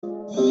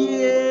Yeah.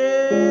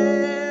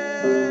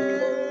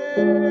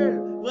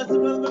 What's the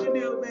motherfucking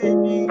deal,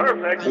 baby?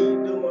 Perfect. How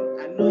you doing?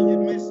 I know you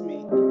miss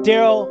me.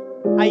 Daryl,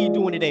 how you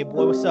doing today,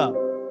 boy? What's up?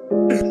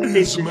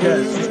 It's your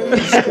cousin.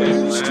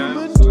 Man,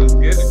 let's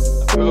get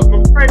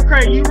it.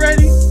 Craig, you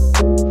ready?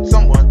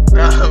 Somewhat.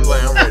 I'm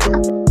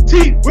ready.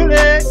 T, Willie,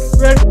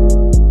 ready?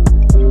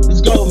 Let's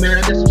go, man.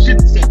 I got some shit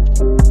to say.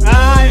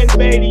 Alright,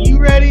 baby, you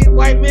ready?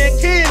 White man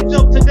can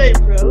jump today,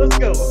 bro. Let's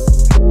go.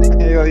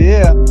 Hell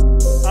yeah.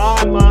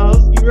 Alright,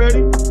 Miles, you ready?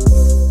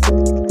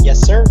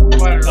 Yes, sir.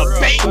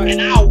 Debate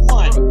And I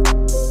won.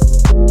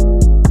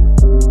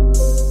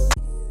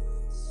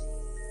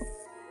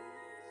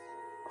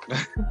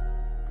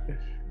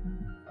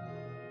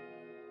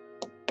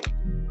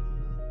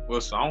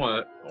 What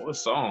song? What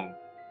song?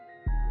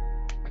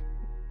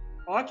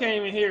 Oh, I can't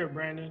even hear it,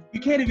 Brandon. You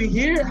can't even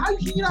hear it? How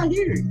can you not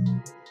hear it?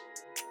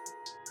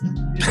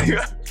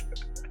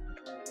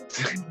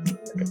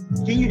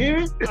 Can you hear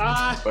it?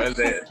 I But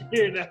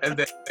hear that. and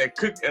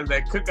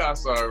that cookout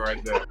song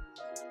right there.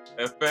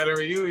 That family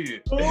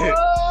reunion.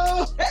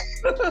 Whoa!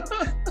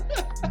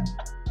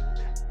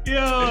 Yo,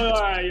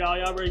 all right, y'all.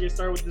 Y'all ready to get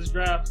started with this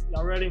draft?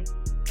 Y'all ready?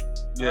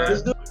 Yeah.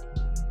 Let's do it.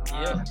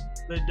 Yeah.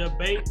 The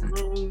debate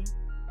room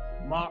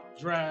mock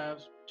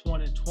drafts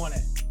 2020.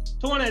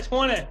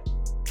 2020.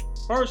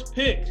 First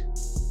pick,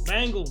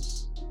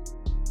 Bengals.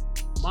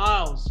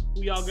 Miles,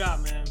 who y'all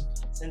got, man?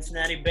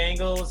 Cincinnati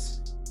Bengals,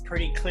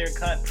 pretty clear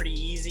cut, pretty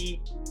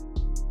easy.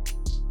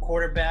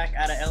 Quarterback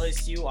out of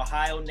LSU,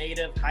 Ohio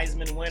native,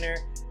 Heisman winner,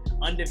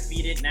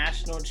 undefeated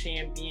national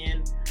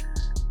champion,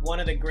 one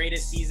of the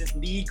greatest seasons,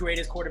 the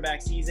greatest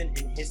quarterback season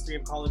in history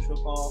of college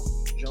football,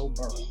 Joe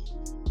Burrow.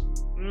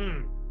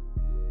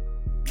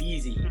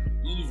 Easy.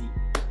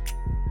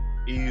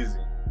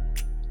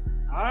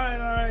 All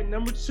right.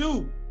 Number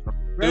two,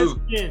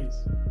 Redskins.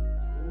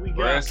 Who we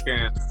got?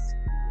 Redskins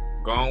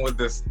going with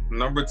this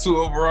number 2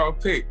 overall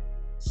pick,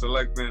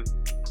 selecting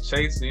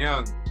Chase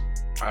Young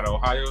out of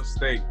Ohio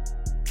State.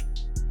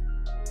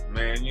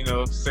 Man,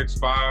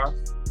 6'5",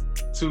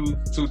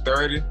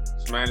 230.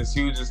 This man is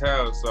huge as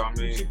hell. So I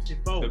mean,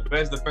 264. the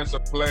best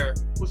defensive player.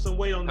 Put some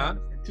weight on Huh?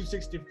 that.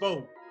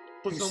 264.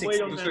 Put some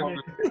weight on that.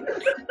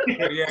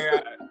 Man.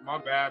 Yeah, my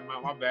bad.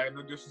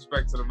 No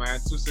disrespect to the man.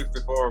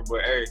 264,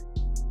 but hey,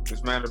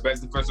 this man the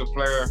best defensive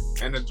player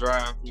in the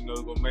draft.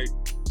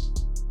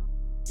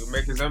 He'll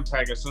make his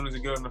impact as soon as he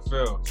get on the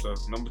field. So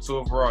number 2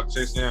 overall,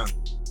 Chase Young.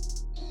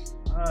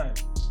 All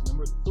right.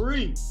 Number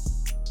 3.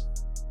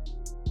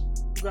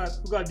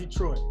 Who got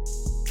Detroit?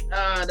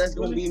 That's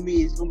gonna be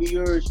me. It's gonna be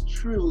yours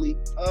truly.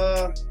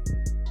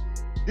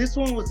 This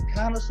one was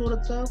kind of sort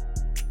of tough,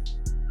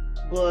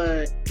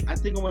 but I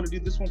think I'm gonna do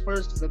this one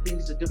first because I think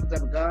he's a different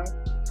type of guy.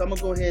 So I'm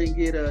gonna go ahead and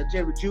get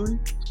Jerry Jeudy.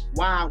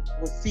 Wow,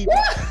 we'll see.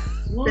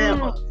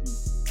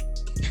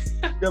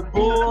 The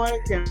boy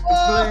can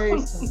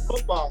play some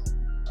football.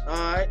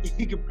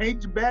 He can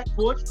paint your back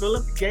porch, fill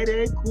up the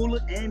Gatorade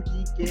cooler, and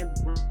he can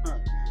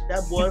run.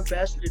 That boy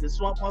faster than the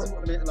swamp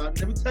possible.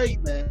 Let me tell you,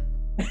 man.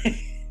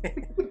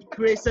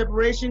 Create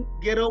separation,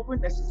 get open.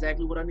 That's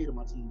exactly what I need on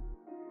my team.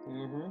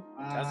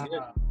 That's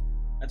good.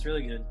 That's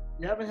really good.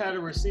 You haven't had a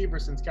receiver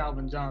since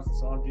Calvin Johnson,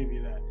 so I'll give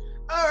you that.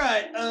 All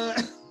right.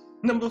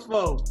 Number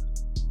 4,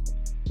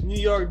 New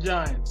York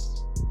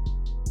Giants.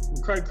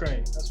 Craig.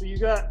 That's what you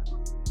got?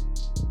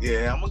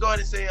 Yeah, I'm gonna go ahead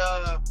and say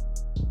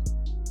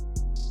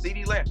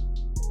CD Lamb.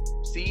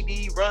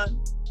 CD run.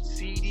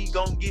 CD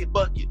gonna get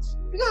buckets.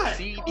 You got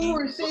CD 4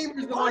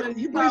 receivers going in.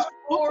 He plays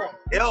football.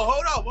 Yo,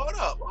 hold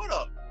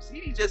up.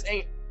 CD just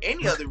ain't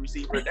any other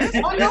receiver. That's I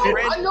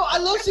know. I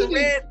love That's the CD.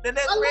 man.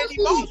 That's I love Randy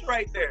CD. Moss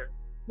right there.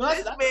 No,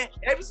 This man,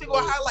 every single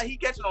highlight he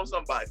catching on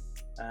somebody.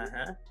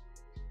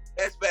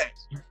 That's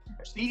facts.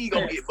 CD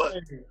gonna get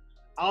buckets.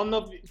 I don't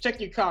know if check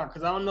your car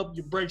because I don't know if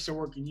your brakes are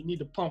working. You need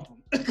to pump them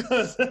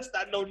because that's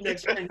not no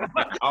next thing.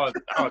 I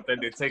would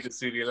think they'd take a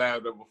CD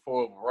Lamb number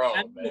 4 overall,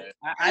 man.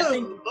 I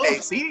think Hey,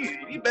 CD,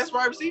 he best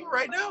wide receiver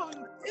right now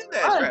in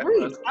that I draft.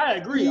 agree. I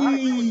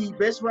agree.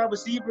 Best wide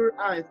receiver?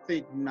 I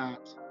think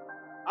not.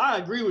 I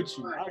agree with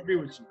you.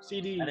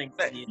 CD. I think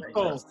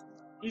Cole,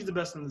 he's the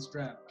best in this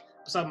draft.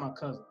 Besides my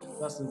cousin.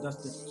 That's different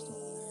stuff.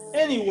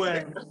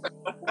 Anyway,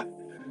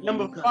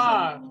 number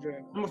 5.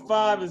 Number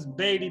 5 is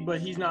Beatty, but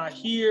he's not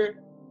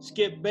here.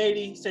 Skip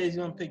Beatty. He says he's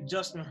gonna pick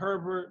Justin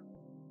Herbert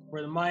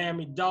for the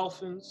Miami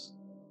Dolphins.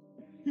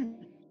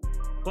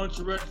 Bunch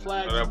of red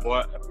flags. That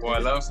boy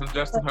loves some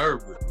Justin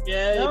Herbert.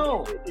 Yeah.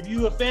 No. If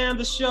you a fan of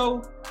the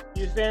show,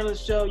 he's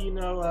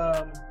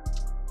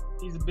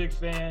a big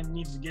fan.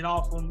 Needs to get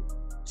off him.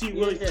 T.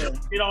 Willie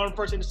get on the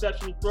first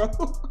interception he throw.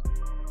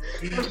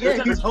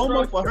 Yeah, he's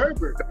homo for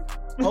Herbert.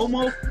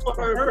 Homo for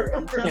Herbert.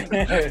 I'm telling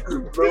you.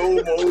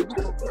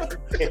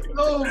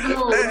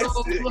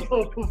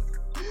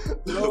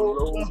 No.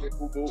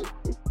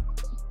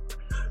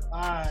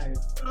 Alright.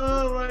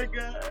 Oh my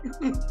god.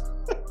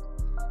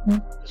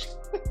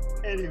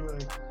 Anyway,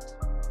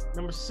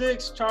 number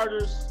 6,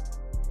 Chargers.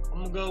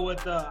 I'm gonna go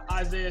with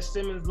Isaiah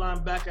Simmons,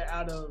 linebacker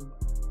out of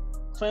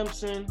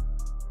Clemson.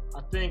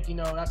 I think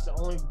that's the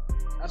only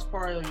That's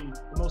probably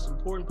the most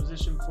important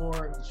position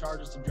for the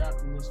Chargers to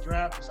draft in this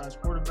draft, besides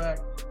quarterback.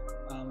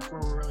 That's where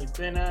we're really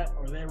thin at,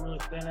 or they're really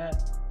thin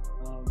at.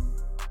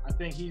 I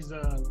think he's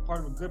part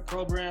of a good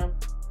program,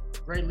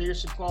 great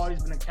leadership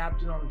qualities, been a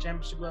captain on a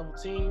championship level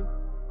team.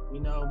 You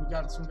know, we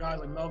got some guys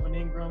like Melvin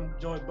Ingram,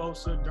 Joey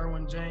Bosa,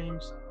 Derwin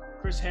James,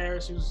 Chris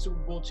Harris, who's a Super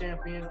Bowl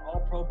champion, all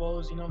Pro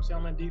Bowls, you know what I'm saying,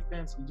 on that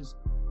defense.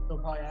 He'll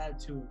probably add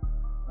to it.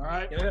 All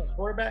right? Yeah,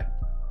 quarterback.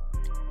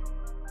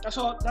 That's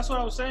what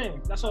I was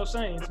saying. It's one of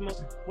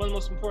the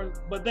most important.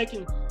 But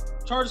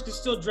Chargers can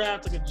still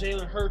draft like a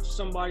Jalen Hurts or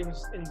somebody in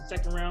the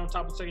second round,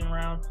 top of the second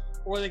round,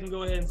 or they can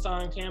go ahead and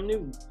sign Cam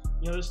Newton.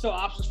 You know, there's still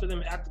options for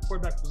them at the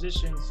quarterback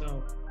position.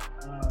 So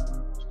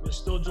there's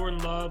still Jordan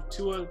Love.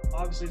 Tua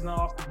obviously is not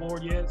off the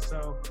board yet.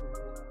 So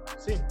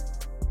let's see.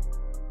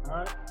 All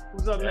right,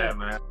 who's up next?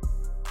 Man.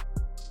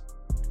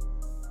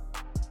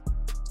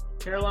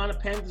 Carolina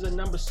Panthers at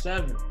number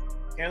 7.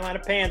 Carolina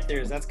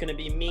Panthers. That's gonna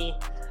be me.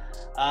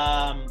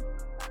 Of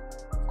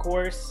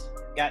course,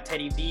 you got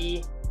Teddy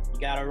B. You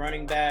got a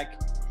running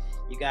back.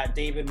 You got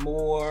David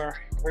Moore,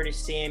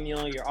 Curtis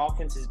Samuel. Your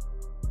offense is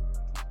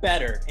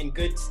better, in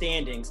good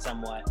standing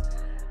somewhat.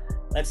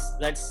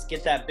 Let's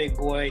get that big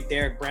boy,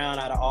 Derek Brown,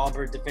 out of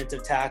Auburn,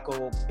 defensive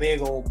tackle,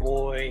 big old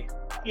boy.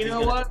 You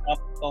know what? Up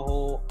the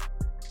whole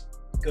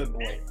good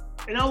boy.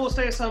 And I will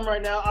say something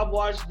right now. I've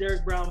watched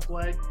Derek Brown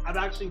play. I've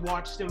actually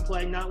watched him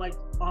play, not like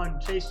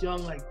on Chase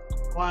Young, like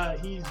while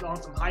he's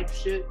on some hype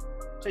shit.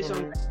 Chase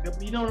Young,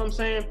 you know what I'm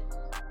saying?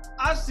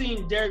 I've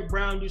seen Derek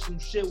Brown do some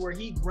shit where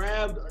he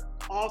grabbed an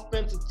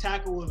offensive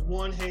tackle with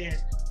one hand,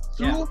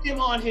 threw him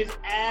on his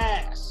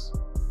ass.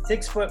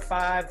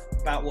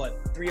 6'5", about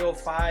what,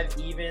 305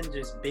 even,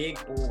 just big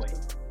boy.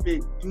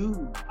 Big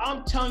dude.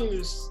 I'm telling you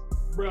this,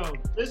 bro.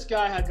 This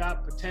guy had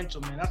got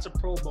potential, man. That's a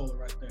Pro Bowler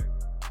right there.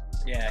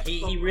 Yeah,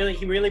 he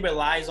really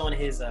relies on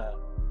his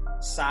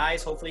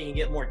size. Hopefully, he can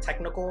get more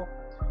technical,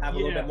 have a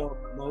little bit more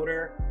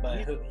motor,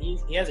 but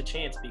he has a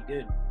chance to be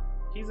good.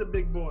 He's a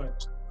big boy.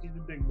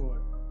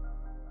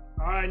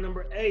 All right,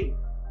 number 8.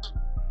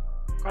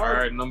 All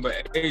right, number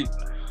 8.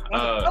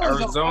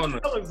 Arizona.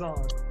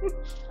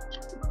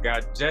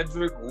 Got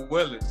Jedrick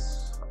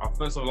Willis,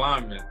 offensive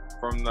lineman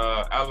from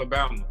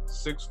Alabama,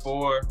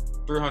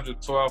 6'4",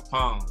 312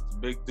 pounds,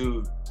 big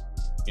dude.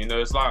 You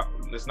know, it's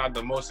not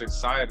the most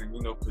exciting,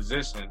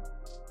 position,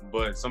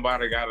 but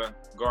somebody gotta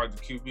guard the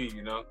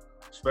QB,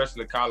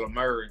 especially Kyler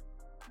Murray.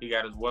 He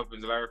got his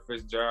weapons, Larry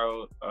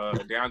Fitzgerald,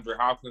 DeAndre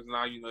Hopkins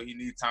now, he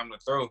needs time to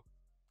throw.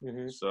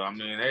 Mm-hmm. So, I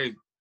mean, hey,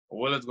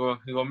 Willis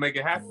he gonna make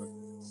it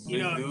happen.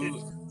 Big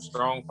dude,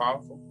 strong,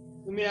 powerful.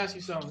 Let me ask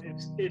you something.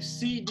 If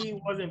CD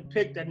wasn't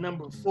picked at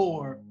number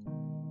 4,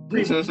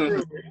 you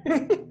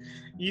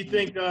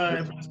think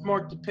if it's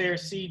smart to pair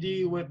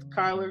CD with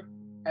Kyler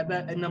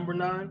at number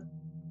 9?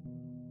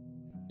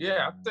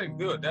 Yeah, I think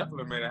they would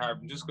definitely made it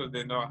happen just because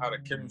they know how the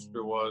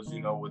chemistry was,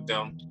 with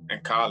them in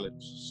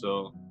college.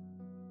 So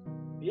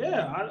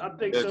yeah, I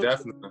think so.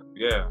 Definitely.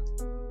 Yeah.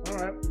 All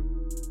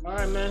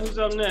right, man. Who's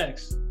up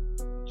next?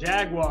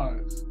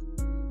 Jaguars.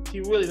 T.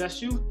 Willie,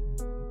 that's you?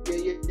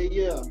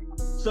 Yeah.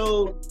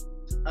 So,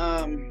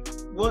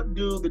 what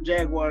do the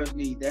Jaguars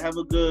need? They have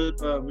a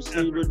good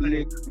receiver.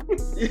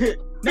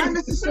 Not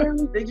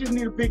necessarily. They just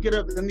need to pick it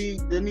up. They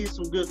need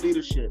some good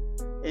leadership.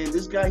 And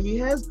this guy, he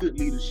has good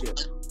leadership,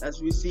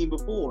 as we've seen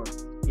before.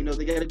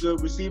 They got a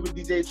good receiver,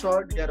 DJ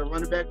Chark. They got a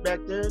running back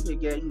there. They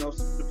got,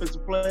 some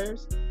defensive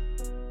players.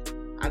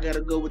 I got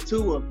to go with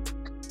Tua.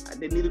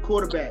 They need a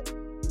quarterback.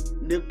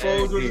 Nick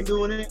Foles wasn't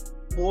doing it.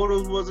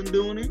 Bortles wasn't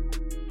doing it.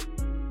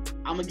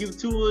 I'm going to give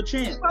Tua a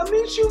chance. I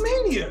Minshew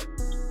Mania.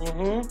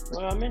 Mm-hmm.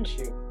 Well,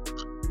 Minshew.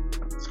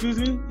 Excuse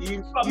me?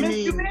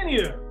 Minshew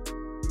Mania.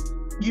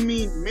 You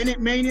mean Minute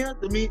Mania?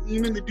 You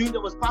mean the dude that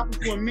was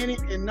popping for a minute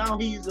and now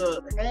he's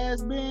a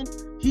has-been?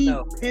 He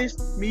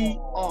pissed me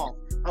off.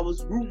 I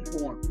was rooting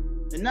for him.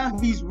 And now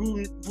he's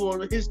rooting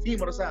for his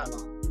team on the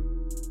sideline.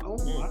 Oh,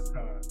 my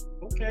God.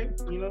 Okay.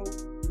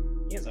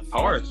 He has a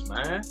harsh,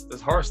 man.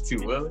 It's harsh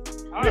too, Willie.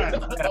 All right.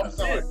 I'm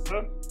sorry,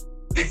 bro.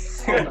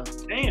 Oh,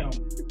 damn.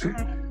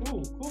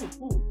 Cool.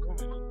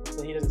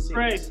 So he doesn't see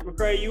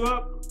McCray, you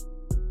up?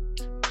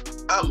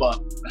 I'm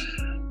up.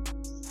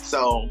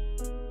 So,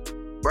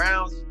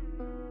 Browns,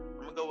 I'm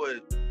going to go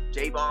with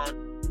Javon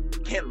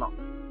Kinlaw.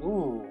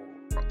 Ooh.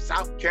 From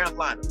South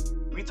Carolina.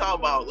 We talked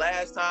about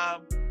last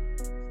time,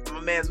 my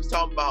man was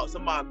talking about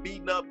somebody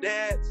beating up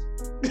dads.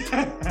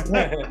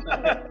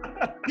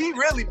 He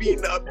really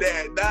beating up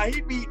dads. Now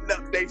he beating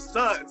up their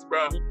sons,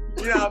 bro.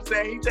 You know what I'm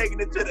saying? He taking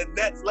it to the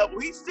next level.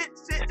 He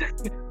sits at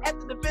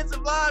the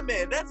defensive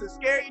lineman. That's a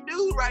scary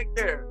dude right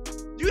there.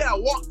 You got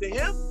to walk to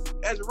him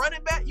as a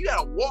running back. You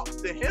got to walk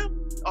to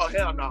him. Oh,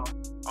 hell no.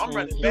 I'm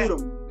running back.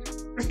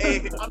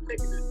 Hey,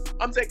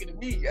 I'm taking the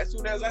knee as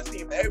soon as I see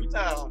him every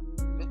time.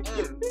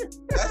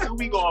 That's who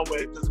we going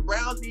with. Because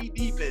Browns need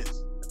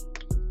defense.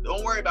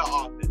 Don't worry about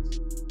offense.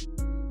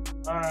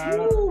 All right.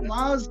 Ooh,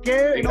 Miles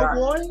Garrett, no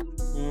boy.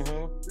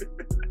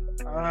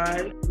 Mm-hmm. All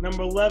right.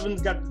 Number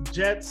 11's got the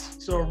Jets.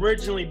 So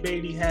originally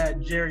Beatty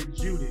had Jerry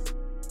Jeudy.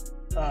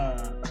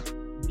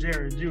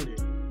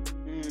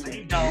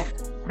 He don't.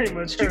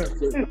 Premature.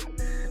 So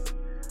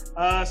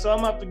I'm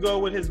gonna have to go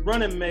with his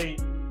running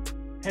mate,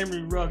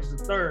 Henry Ruggs III.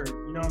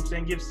 You know what I'm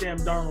saying? Give Sam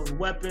Darnold a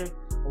weapon,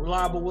 a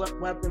reliable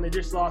weapon. They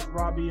just lost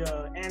Robbie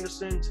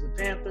Anderson to the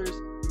Panthers.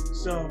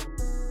 So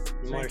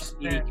More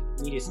speed.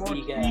 Need a more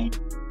speed guy. speed.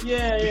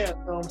 Yeah. You know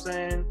what I'm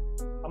saying?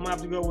 I'm gonna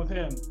have to go with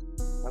him.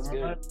 That's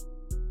good. Alright.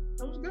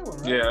 That was a good one,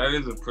 right? Yeah, that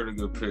is a pretty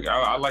good pick.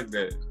 I like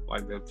that.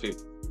 Like that pick.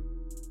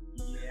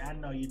 Yeah, I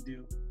know you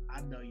do.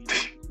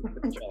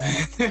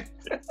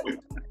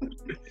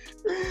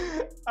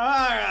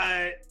 All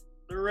right.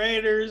 The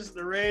Raiders.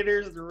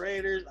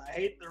 I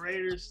hate the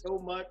Raiders so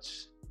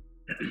much.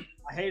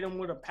 I hate them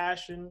with a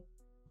passion.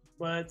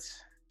 But,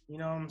 you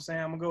know what I'm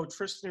saying? I'm going to go with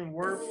Tristan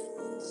Wirth,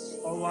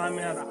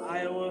 O-lineman out of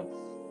Iowa,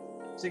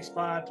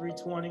 6'5",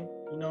 320. You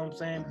know what I'm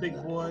saying?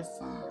 Big boy.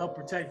 Help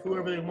protect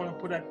whoever they want to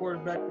put at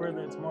quarterback,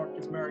 whether it's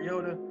Marcus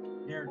Mariota,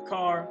 Derek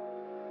Carr.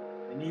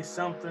 They need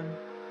something.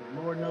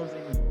 The Lord knows they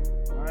need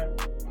it. All right?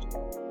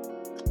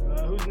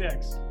 Who's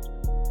next?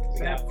 We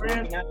got San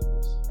Fran?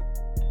 49ers.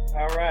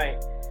 All right.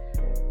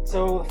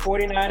 So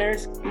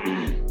 49ers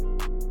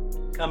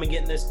come and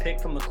getting this pick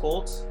from the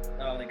Colts.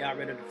 They got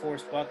rid of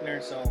DeForest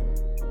Buckner. So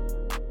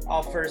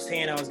off first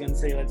hand, I was going to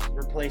say let's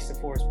replace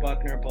DeForest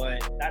Buckner,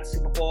 but that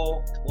Super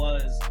Bowl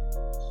was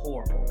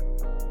horrible.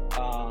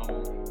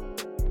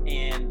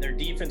 And their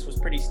defense was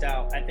pretty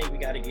stout. I think we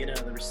got to get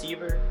another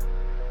receiver.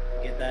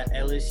 Get that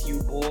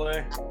LSU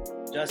boy,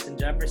 Justin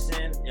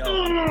Jefferson.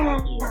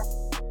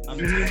 I'm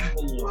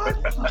telling you,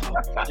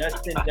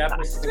 Justin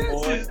Jefferson,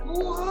 boy. This is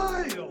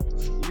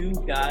wild. You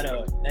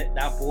gotta.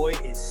 That boy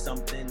is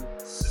something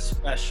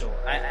special.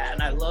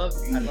 I love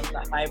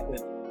the hype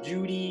with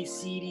Judy,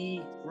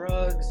 CD,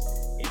 Ruggs.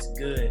 It's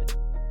good.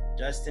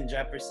 Justin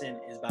Jefferson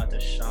is about to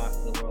shock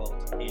the world,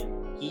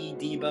 and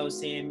Debo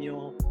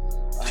Samuel,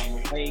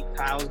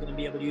 Kyle's gonna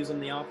be able to use him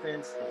in the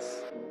offense.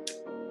 It's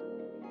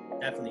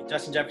definitely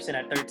Justin Jefferson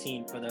at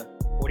 13 for the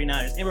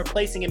 49ers, and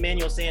replacing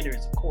Emmanuel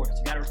Sanders, of course.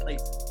 You gotta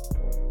replace him.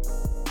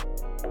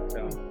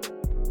 So.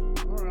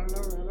 All right.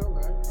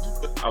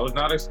 I was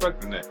not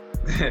expecting that.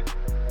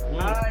 You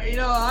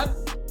know,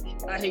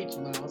 I hate you,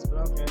 Miles,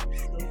 but okay.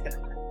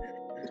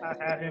 I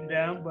had him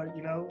down, but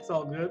you know, it's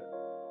all good.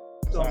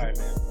 It's all Sorry,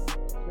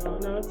 good. man.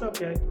 No, it's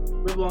okay.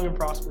 Live long and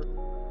prosper.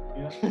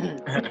 You know?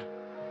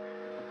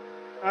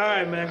 All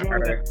right, man. Go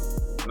All ahead.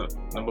 right.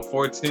 Number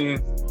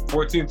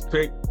 14th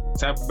pick,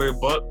 Tampa Bay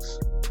Bucks.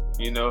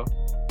 You know,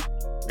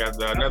 got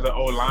another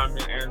old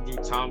lineman, Andrew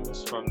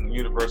Thomas from the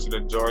University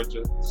of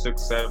Georgia,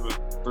 6'7",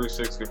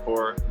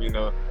 364. You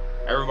know,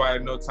 everybody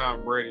know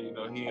Tom Brady. You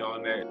know, he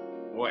on that.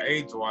 Well,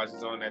 age-wise,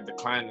 he's on that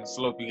declining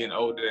slope. He getting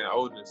older and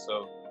older,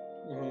 so.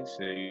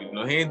 Shit, you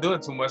know, he ain't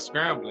doing too much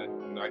scrambling.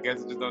 You know, I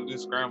guess he just don't do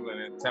scrambling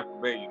in Tampa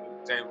Bay. You know,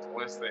 James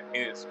Winston, he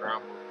didn't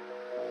scramble.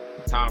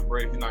 Tom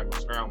Brady, he's not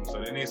gonna scramble. So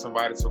they need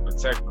somebody to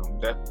protect them,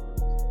 definitely.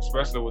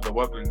 Especially with the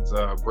weapons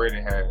Brady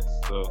has.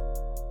 So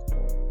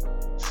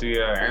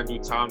see Andrew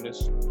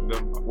Thomas.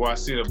 I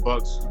see the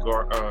Bucks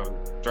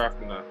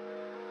drafting a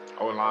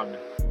O-lineman.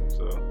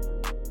 So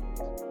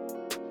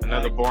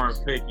another boring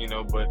pick, you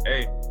know, but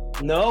hey,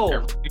 No.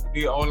 everybody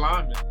need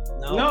O-lineman.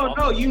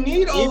 No, you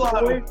need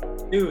O-line.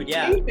 Dude,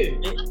 yeah. You need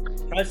it.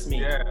 Trust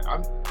me. Yeah,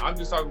 I'm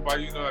just talking about,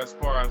 you know, as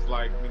far as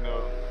like, you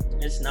know,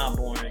 It's not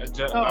boring. Henry It's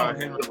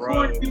boring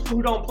Ruggs. people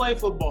who don't play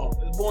football.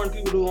 It's boring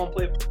people who don't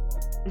play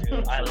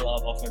football. I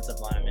love offensive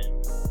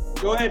linemen.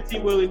 Go ahead, T.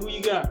 Willie. Who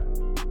you got?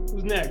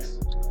 Who's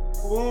next?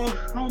 Well,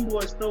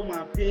 homeboy stole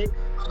my pick.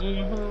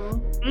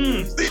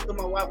 Stole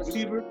my wide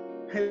receiver,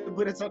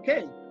 but it's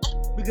okay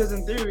because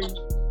in theory,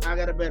 I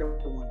got a better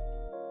one.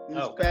 He's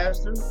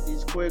faster.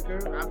 He's quicker.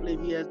 I believe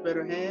he has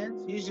better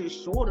hands. He's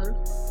just shorter.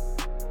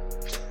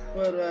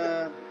 But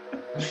I'm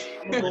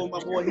gonna go with my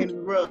boy Henry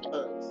Ruggs.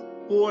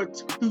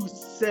 4'2",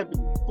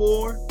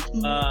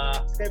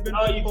 4'2",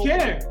 Oh, you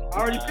can. I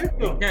already picked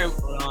him. Yeah,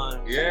 Hold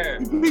on. yeah.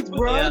 He's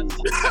bro. He went to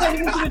the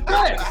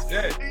Jets.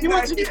 Yeah. He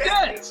went to the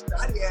Jets.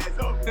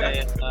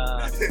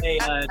 Hey,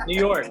 New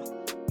York.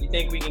 You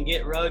think we can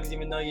get Ruggs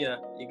even though you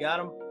got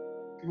him?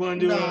 You want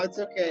to do No, it? it's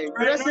okay.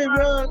 Did I say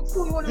Ruggs?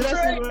 Did I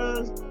say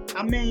Ruggs?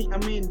 I mean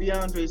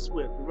DeAndre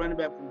Swift, the running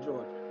back from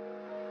Georgia.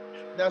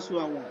 That's who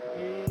I want. I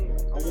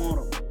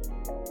want him.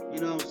 You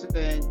know what I'm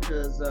saying?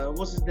 Because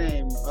what's his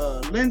name?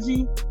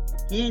 Lindsey,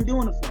 he ain't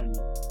doing it for me.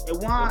 And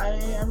why?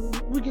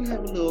 We can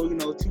have a little, you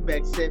know,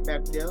 two-back set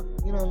back there.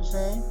 You know what I'm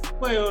saying?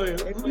 Wait.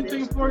 Who you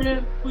picking for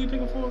again? Who you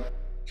picking for?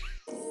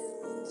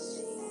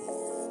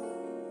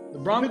 The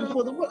Broncos? Looking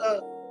for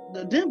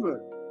the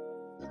Denver.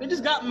 They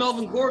just got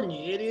Melvin Gordon,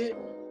 you idiot.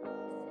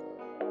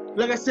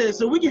 Like I said,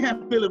 so we can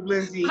have Philip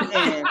Lindsay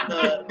and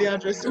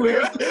DeAndre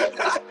Swift.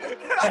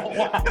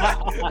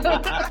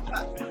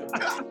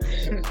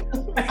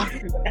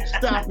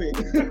 Stop it.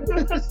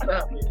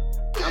 Stop it.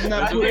 I'm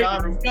not I doing hate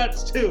all his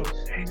guts too.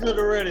 Good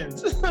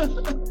riddance.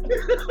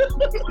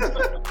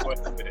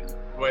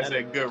 What's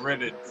that good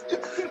riddance?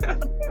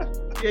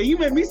 Yeah, you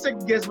made me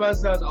second guess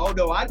myself. Oh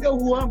no, I know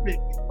who I'm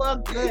picking.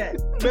 Fuck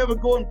that. Melvin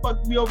Gordon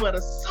fucked me over out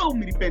of so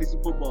many fantasy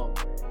football.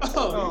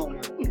 Oh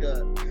my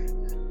god.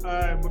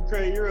 right,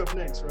 McCray, you're up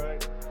next,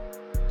 right?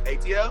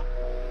 ATL?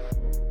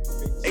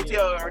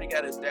 ATL already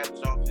got an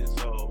established offense,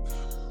 so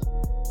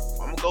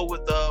I'm gonna go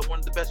with one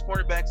of the best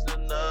cornerbacks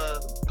in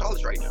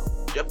college right now,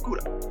 Jeff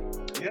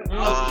Okudah. Yeah.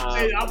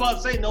 I'm about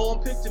to say no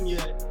one picked him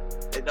yet.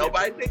 And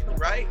nobody picked him,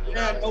 right? You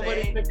know Yeah, what I'm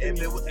nobody saying? picked him.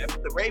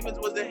 If the Ravens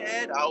was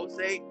ahead, I would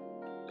say,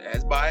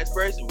 as biased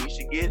person, we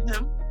should get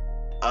him.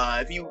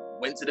 If he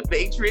went to the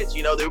Patriots,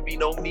 you know, there would be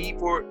no need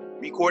for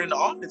recording the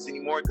offense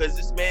anymore because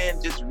this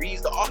man just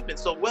reads the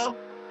offense so well.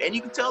 And you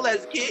can tell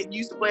as a kid, he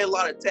used to play a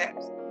lot of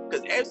taps.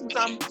 Because every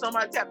time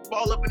somebody tapped the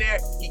ball up in there,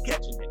 he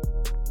catching it.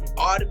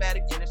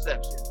 Automatic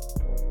interception.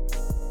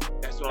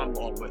 That's what I'm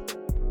going with.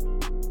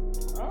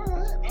 All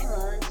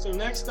right. So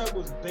next up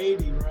was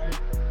Beatty, right?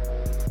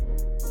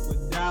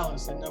 With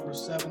Dallas at number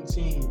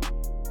 17.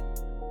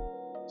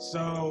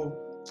 So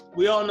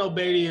we all know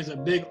Beatty is a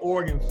big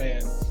Oregon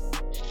fan.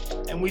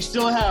 And we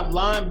still have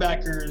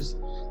linebackers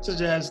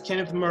such as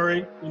Kenneth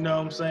Murray, you know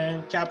what I'm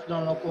saying, captain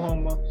on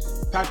Oklahoma,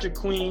 Patrick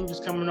Queen,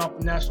 just coming off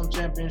the national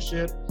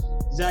championship,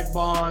 Zach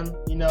Bond,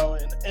 you know,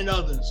 and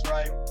others,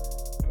 right?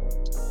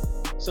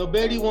 So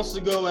Beatty wants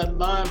to go at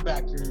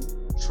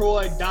linebacker,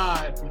 Troy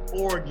Dye from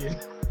Oregon.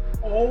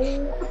 Oh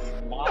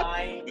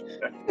my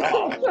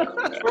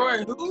God.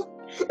 Troy who?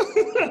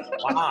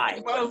 Why?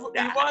 He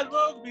might as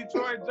well be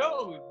Troy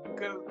Jones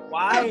because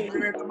Why?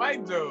 it's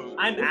Mike Jones.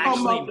 I'm We're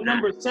talking about the actually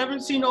number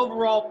 17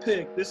 overall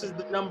pick. This is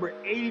the number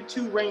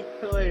 82 ranked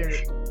player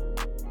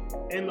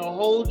in the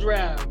whole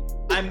draft.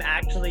 I'm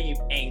actually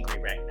angry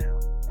right now.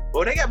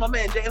 Well, they got my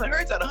man Jalen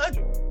Hurts at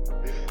 100.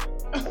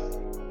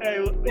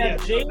 Hey, Yeah,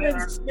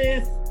 Jalen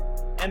Smith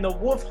and the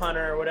Wolf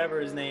Hunter or whatever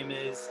his name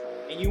is,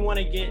 and you want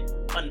to get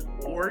an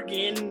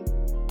Oregon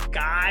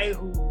guy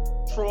who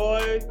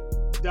Troy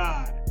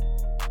Dye.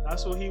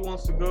 That's what he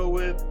wants to go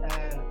with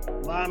at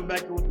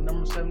linebacker with the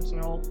number 17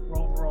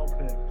 overall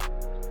pick.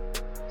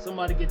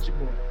 Somebody get your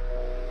boy.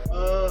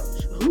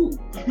 Who?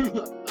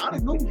 I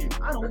don't know him.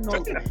 I don't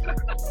know him.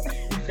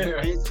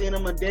 I ain't seen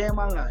him a day in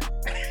my life.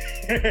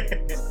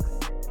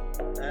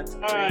 That's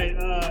All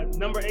right,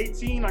 number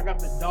 18, I got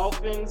the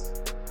Dolphins.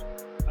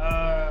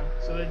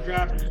 So they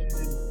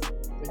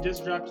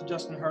just drafted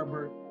Justin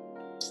Herbert.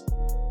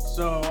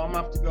 So I'm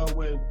gonna have to go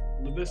with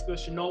Laviska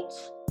Shenault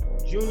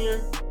Jr.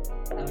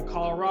 out of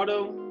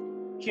Colorado.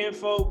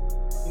 Kinfolk,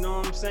 you know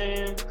what I'm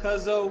saying?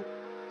 Cuzzo,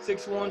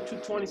 6'1",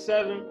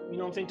 227. You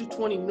know what I'm saying?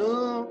 220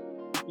 none.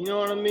 You know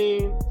what I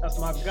mean? That's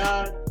my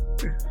guy.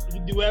 He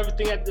can do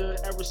everything at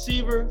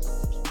receiver.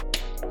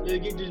 He'll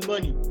get his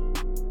money.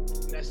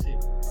 That's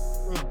it.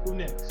 Who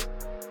next?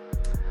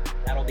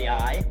 That'll be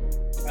I.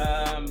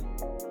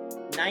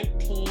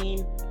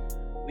 19,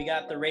 we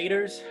got the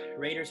Raiders.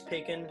 Raiders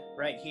picking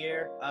right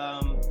here.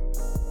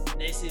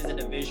 This is a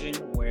division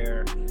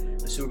where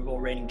the Super Bowl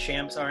reigning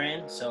champs are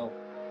in. So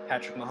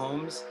Patrick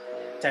Mahomes,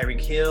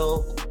 Tyreek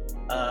Hill,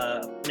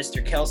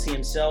 Mr. Kelsey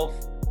himself.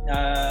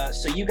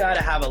 So you got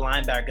to have a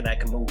linebacker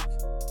that can move.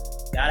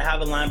 Got to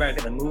have a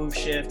linebacker that move,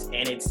 shift,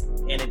 and it's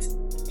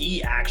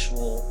the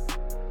actual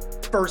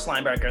first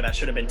linebacker that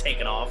should have been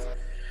taken off.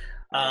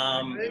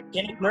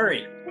 Kenneth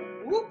Murray.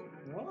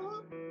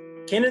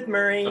 Kenneth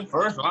Murray. The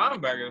first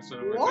linebacker that should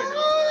have been taken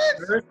off.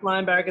 The first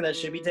linebacker that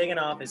should be taken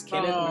off is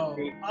Kenneth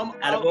Murray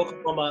out of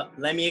Oklahoma.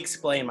 Let me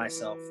explain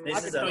myself.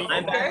 This is a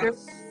linebacker.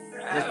 This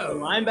is a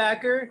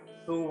linebacker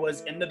who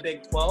was in the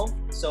Big 12,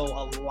 so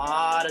a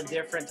lot of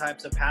different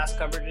types of pass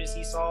coverages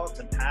he saw. It's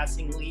a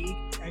passing league.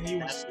 And he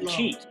was The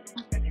Chiefs.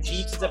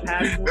 Chiefs is a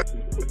passing league.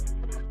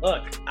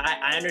 Look,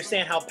 I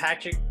understand how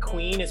Patrick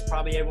Queen is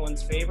probably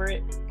everyone's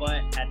favorite,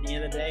 but at the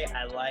end of the day,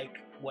 I like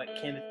what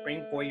Kenneth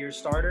brings, 4-year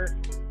starter.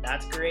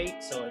 That's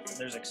great. So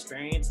there's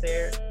experience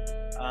there.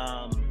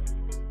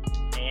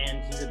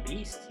 And he's a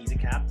beast. He's a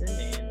captain,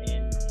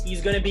 and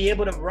he's going to be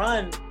able to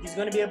run. He's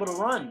going to be able to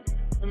run.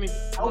 I mean,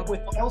 Help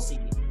with Kelsey.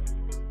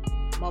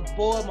 my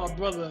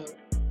brother,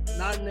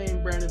 not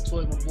named Brandon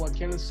Toy, my boy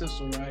Kenneth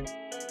Sissel, right?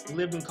 He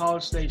lived in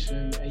College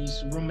Station and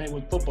used to roommate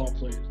with football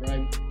players,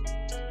 right?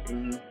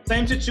 Mm-hmm.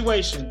 Same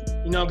situation.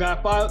 You know, guy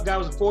was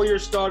a 4-year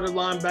starter,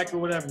 linebacker,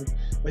 whatever.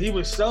 But he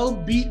was so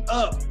beat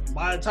up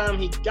by the time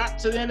he got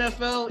to the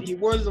NFL, he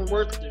wasn't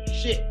worth the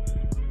shit.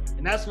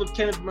 And that's what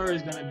Kenneth Murray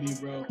is gonna be,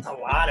 bro. A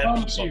lot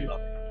of people.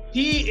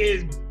 He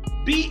is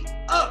beat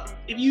up.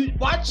 If you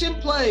watch him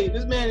play,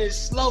 this man is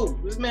slow.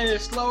 This man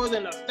is slower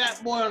than a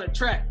fat boy on a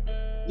track.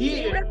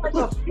 He is like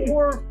a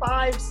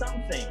 4-5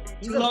 something.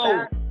 He's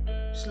slow.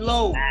 a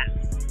Slow. fat.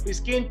 His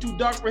skin too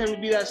dark for him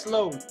to be that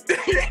slow.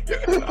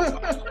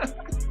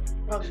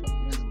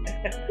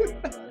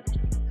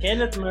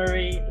 Kenneth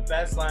Murray, the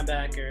best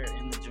linebacker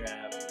in the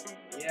draft.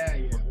 Yeah.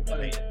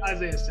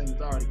 Isaiah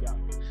Simmons already got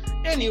him.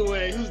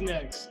 Anyway, who's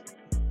next?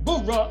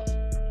 Booyah.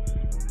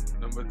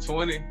 Number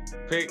 20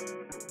 pick,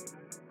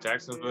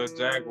 Jacksonville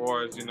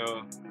Jaguars. You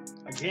know,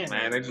 Again.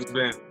 man, they just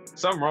been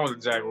something wrong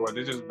with the Jaguars.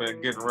 They just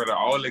been getting rid of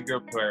all the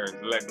good players.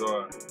 They let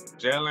go of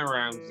Jalen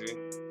Ramsey,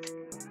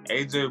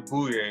 AJ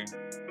Bouye.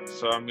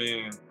 So I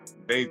mean,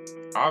 they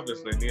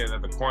obviously need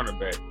another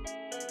cornerback.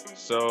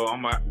 So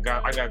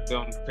I got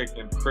them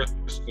picking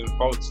Christian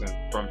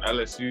Fulton from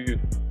LSU.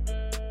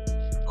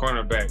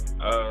 cornerback.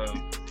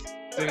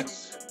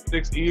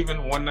 Six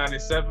even,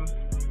 197.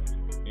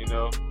 You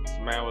know, this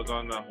man was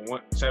on the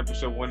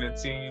championship winning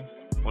team,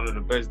 one of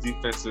the best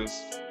defenses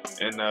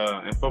in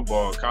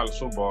football, college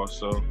football.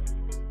 So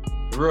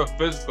real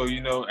physical.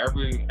 You know,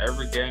 every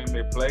game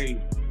they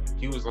played,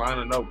 he was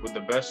lining up with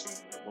their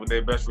best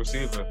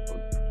receiver.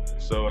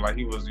 So like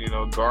he was, you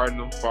know, guarding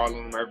them,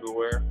 following them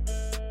everywhere.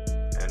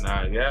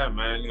 And yeah,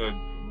 man, you know,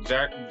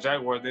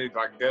 Jaguars, they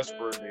like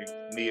desperate. They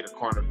need a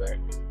cornerback.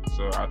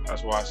 So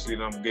that's why I see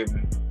them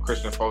getting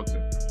Christian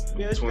Fulton.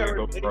 Yeah, they got rid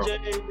of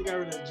AJ, they got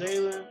rid of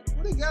Jalen.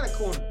 What they got at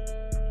corner?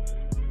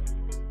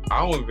 I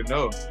don't even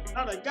know.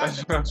 Oh, they got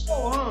that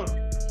huh?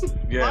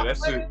 Yeah,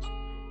 that's it.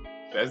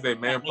 That's their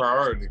main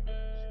priority.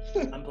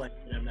 I'm playing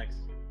for them next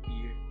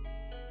year.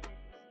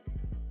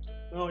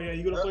 Oh yeah,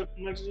 you gonna play for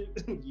them next year?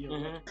 Yeah,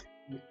 Mm-hmm.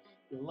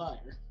 you're a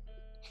liar.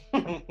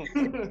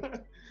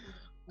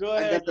 Go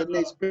I ahead. got the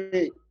next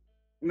pick.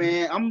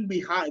 Man, I'm gonna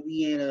be hot if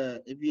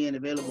he ain't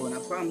available, and I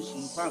promise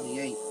you, he probably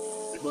ain't.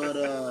 But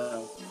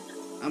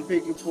I'm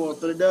picking for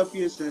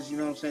Philadelphia since, you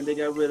know what I'm saying, they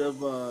got rid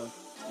of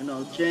you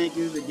know,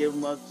 Jenkins. They gave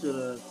him up to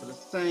the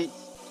Saints.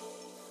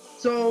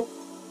 So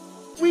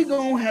we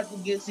gonna have to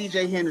get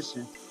C.J.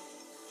 Henderson.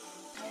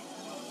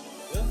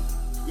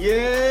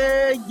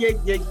 Yeah.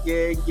 C.J.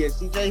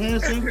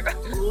 Henderson,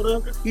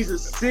 he's a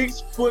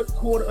 6 foot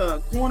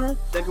corner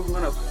that can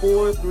run a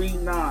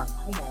 4.39.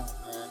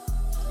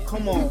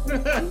 Come on,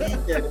 man. I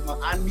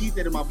need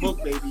that in my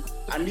book, baby.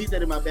 I need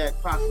that in my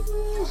back pocket.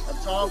 A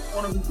tall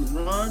corner who can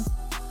run,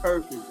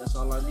 perfect. That's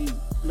all I need.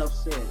 Enough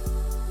said.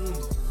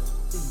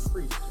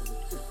 Preach.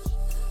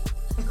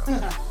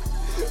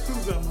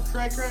 Who's on my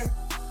crack?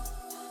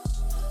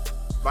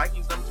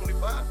 Vikings number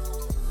 25.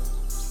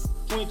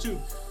 22.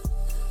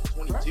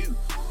 22.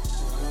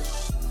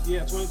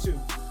 Yeah, 22.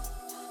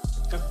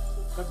 Got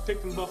to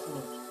pick from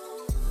Buffalo.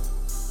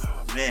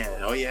 Oh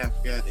man. Oh yeah, I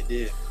forgot they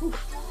did. Whew.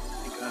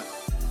 Thank God.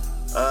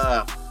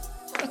 I'm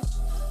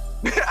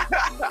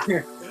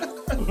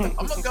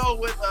gonna go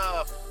with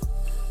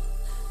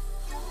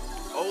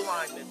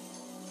O-lineman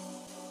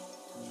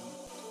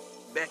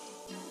Becky.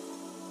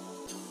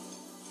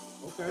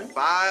 Okay.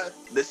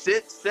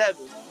 6'7",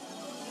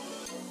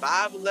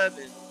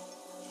 5'11"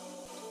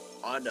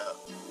 on the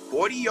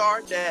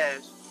 40-yard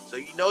dash. So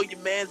you know your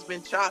man's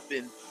been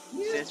chopping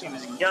since he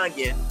was a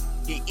youngin'.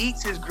 He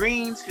eats his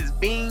greens, his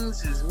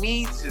beans, his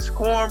meats, his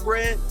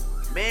cornbread.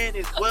 Man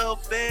is well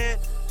fed.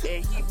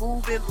 And he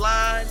moving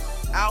line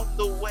out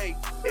the way.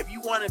 If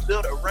you want to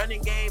build a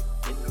running game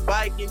in the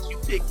Vikings, you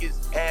pick his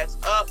ass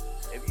up.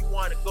 If you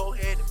want to go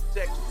ahead and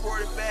protect your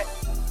quarterback,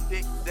 you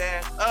pick his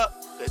ass up.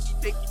 Because he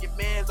picking your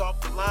mans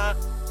off the line,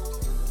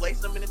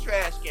 place him in the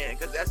trash can.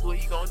 Because that's what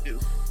he going to do.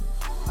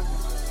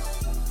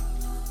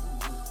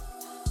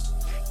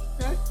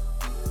 Okay.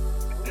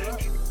 All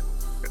right.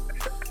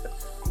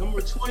 Number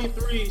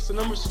 23. So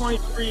number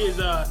 23 is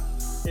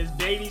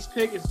Beatty's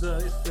pick. It's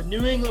the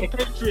New England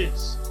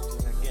Patriots.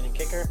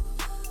 Kicker.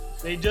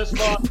 They just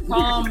lost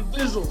Tom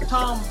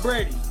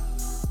Brady.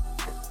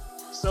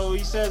 So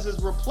he says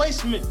his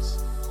replacement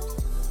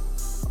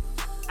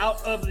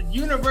out of the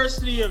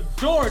University of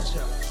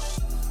Georgia,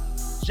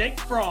 Jake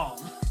Fromm.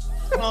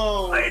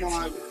 Oh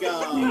my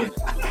God.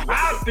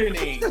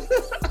 Happening.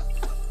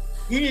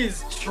 He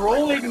is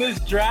trolling this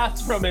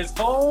draft from his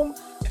home,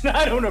 and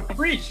I don't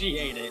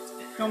appreciate it.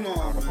 Come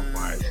on, man. Oh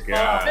my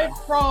God. Jake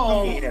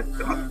Fromm.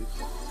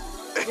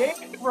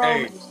 Jake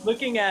Fromm is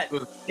looking at It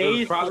was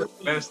days. probably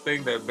the best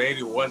thing that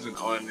Beatty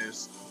wasn't on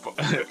this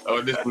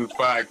week's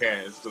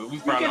podcast. So we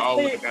probably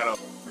always got up.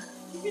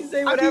 You can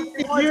say whatever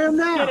you want. hear him You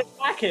now. can't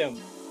attack him.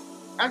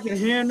 I can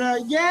hear him now.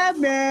 Yeah,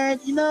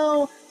 man. You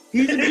know,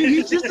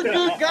 he's just a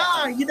good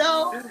guy. You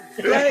know,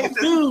 like,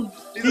 dude,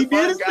 he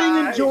did his thing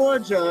in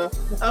Georgia.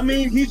 I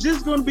mean, he's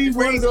just gonna be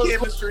one of those.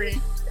 Chemistry.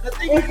 I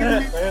think he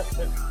can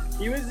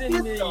He was in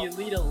the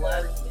Elite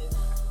 11.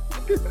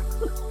 He was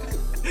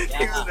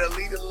in the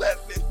Elite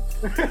 11.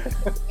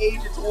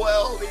 Age of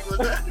 12. He was.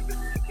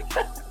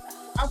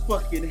 I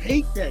fucking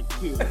hate that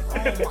kid. Oh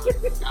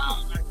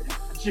my God.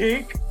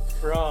 Jake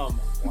Fromm.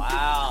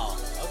 Wow.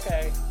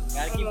 Okay.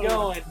 Gotta keep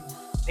going.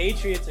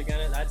 Patriots are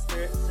gonna, that's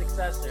their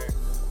successor.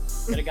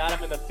 Could have got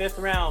him in the 5th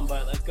round,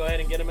 but let's go ahead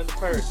and get him in the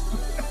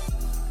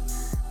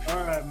 1st.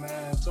 All right,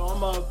 man. So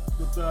I'm up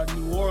with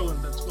New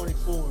Orleans at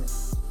 24.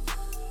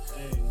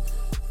 Hey,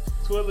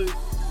 Twilly,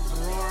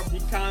 Gerard, be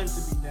kind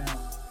to me now.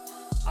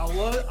 I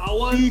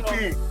was.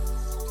 Defense.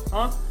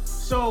 Huh?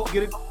 So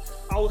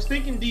I was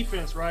thinking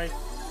defense, right?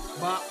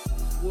 But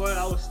what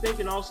I was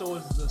thinking also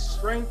is the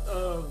strength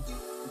of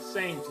the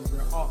Saints is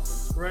their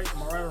offense, right?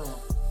 Am I right or wrong?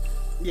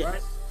 Yes.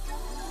 Right?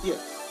 Yes.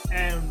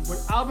 And when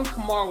Alvin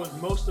Kamara was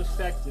most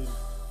effective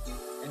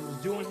and was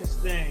doing his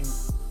thing,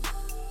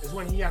 is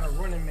when he had a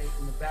running mate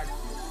in the backfield.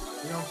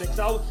 You know what I'm saying?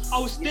 So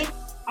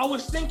I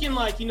was thinking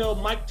like, you know,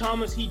 Mike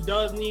Thomas, he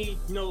does need,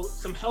 you know,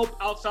 some help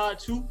outside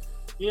too.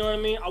 You know what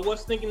I mean? I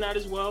was thinking that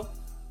as well.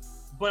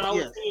 But I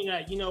was thinking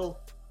that, you know,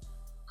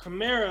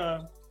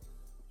 Kamara,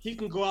 he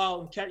can go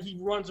out and catch, he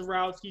runs the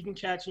routes, he can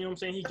catch, you know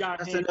what I'm saying?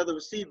 That's another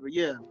receiver,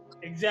 yeah.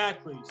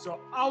 Exactly. So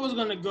I'm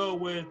gonna go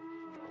with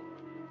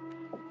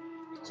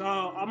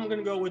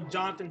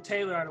Jonathan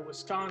Taylor out of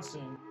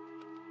Wisconsin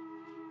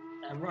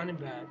at running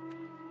back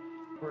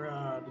for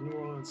the New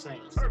Orleans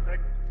Saints.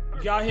 Perfect.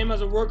 You got him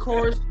as a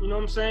workhorse. You know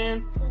what I'm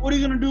saying? What are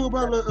you gonna do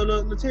about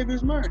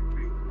Latavius Murray?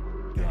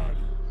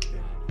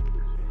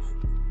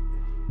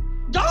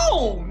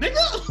 Gone, nigga.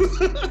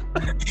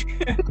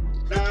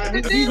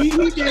 He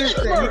did his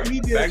thing. He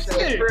did his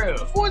thing.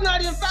 Boy,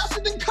 not even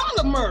faster than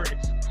Kyler Murray.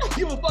 I don't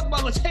give a fuck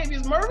about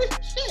Latavius Murray.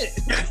 Shit.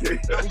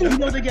 You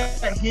know they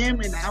got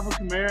him and Alvin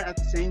Kamara at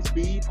the same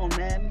speed on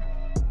Madden.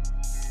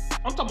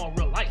 I'm talking about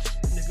real life,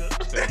 nigga.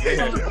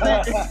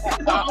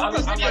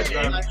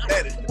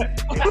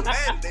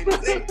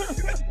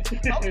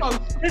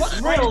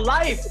 What's real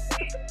life?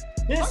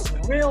 This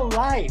real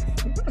life.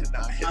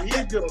 Nah,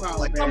 he's good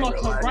power, I'm talking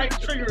about the right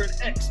trigger and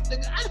X,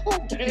 nigga. I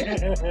don't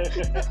care.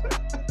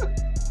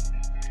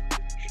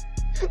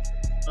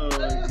 Oh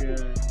my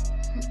god.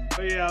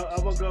 But yeah,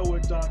 I'm gonna go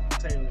with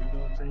Jonathan Taylor. You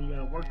know what I'm saying? You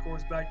got a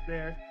workhorse back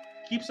there.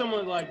 Keep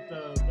someone like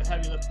the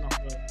heavy lifting off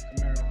the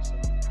Kamara. So.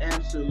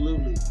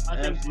 Absolutely.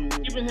 I think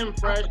keeping him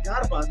fresh. I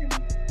forgot about him.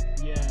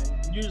 Yeah,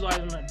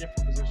 utilizing him at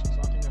different positions. So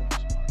I think that'd be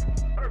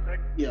smart.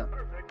 Perfect. Yeah.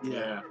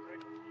 Yeah.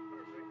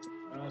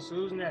 So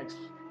who's next?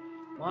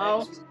 Well,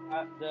 Next,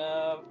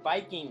 the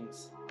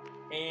Vikings,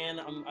 and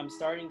I'm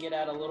starting to get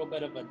at a little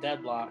bit of a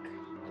deadlock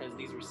because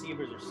these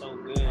receivers are so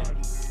good.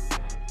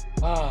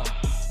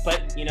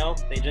 But you know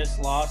they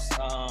just lost.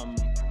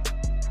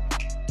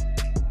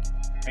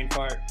 Brain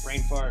fart.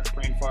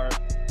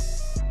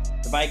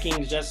 The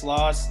Vikings just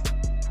lost.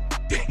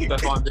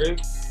 Stephon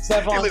Diggs.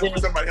 Stephon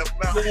Diggs. Somebody help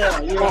him out. Yeah.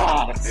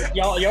 God,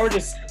 y'all were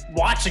just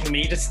watching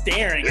me, just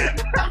staring at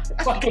me.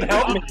 Fucking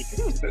help me.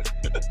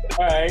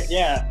 All right,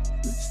 yeah.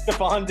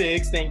 Stephon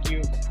Diggs, thank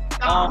you.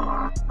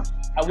 I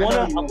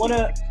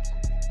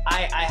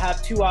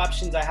have two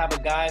options. I have a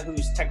guy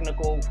who's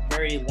technical,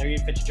 very Larry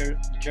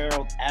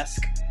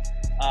Fitzgerald-esque.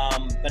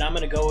 But I'm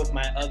gonna go with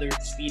my other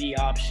speedy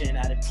option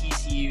out of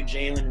TCU,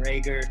 Jalen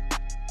Reagor,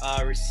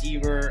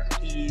 receiver.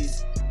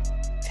 He's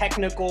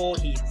technical,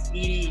 he's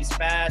speedy, he's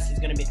fast. He's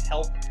gonna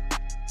help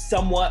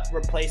somewhat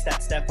replace that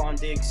Stephon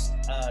Diggs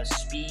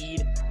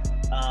speed.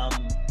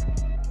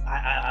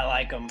 I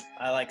like him.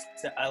 I like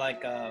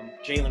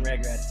Jalen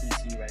Reagor at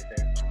TCU right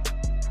there.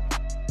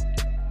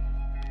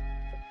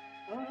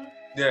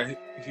 Yeah,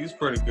 he's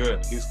pretty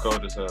good. He's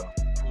cold as hell.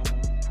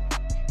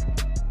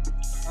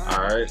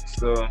 All right,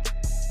 so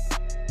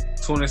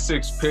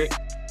 26 pick,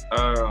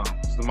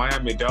 it's the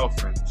Miami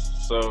Dolphins.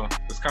 So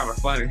it's kind of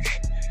funny.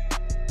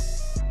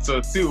 So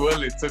T.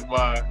 Willie took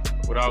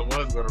what I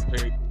was gonna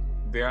pick,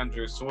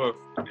 DeAndre Swift,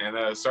 and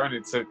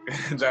Cerny took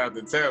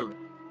Jonathan Taylor.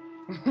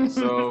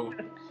 So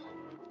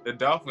the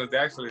Dolphins, they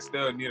actually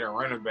still need a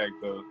running back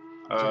though.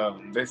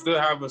 They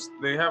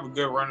have a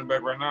good running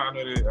back right now. I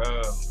know they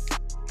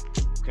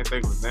can't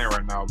think of his name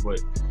right now, but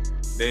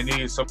they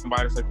need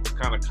somebody to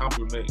kind of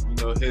complement,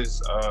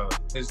 his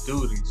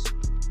duties.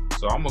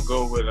 So I'm gonna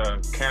go with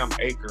Cam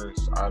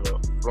Akers out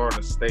of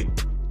Florida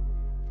State.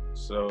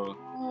 So.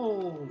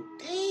 Oh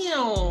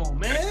damn,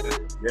 man!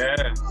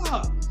 Yeah,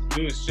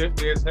 dude,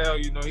 shifty as hell.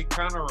 He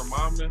kind of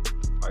remind me.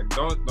 Like,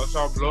 don't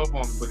y'all blow up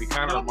on him, but he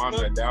kind of remind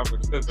me of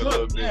Dalvin Cook a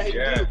little bit.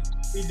 Yeah,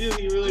 he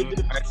really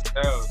did. Nice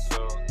hell.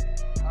 So.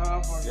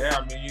 Yeah, I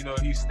mean,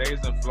 he stays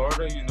in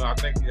Florida. I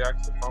think he's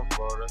actually from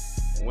Florida.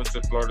 Went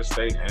to Florida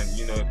State, and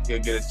he'll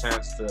get a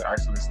chance to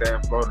actually stay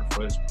in Florida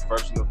for his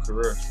professional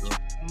career. So.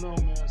 No,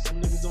 man,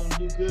 some niggas don't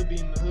do good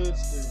being in the hood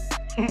still.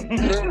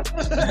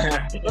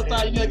 That's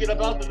how you gotta get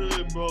up out the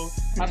hood, bro.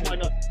 That's why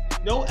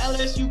no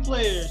LSU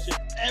players should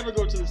ever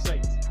go to the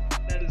Saints.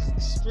 That is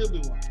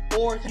extremely why.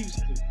 Or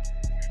Houston.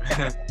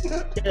 Yeah,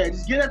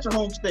 just get at your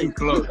home state.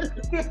 Close.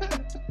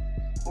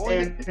 Or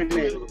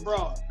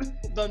abroad.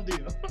 Done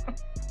deal.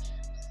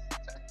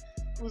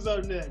 Who's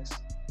up next?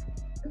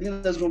 I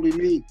think that's gonna be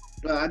me.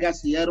 I got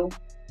Seattle.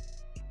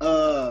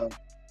 They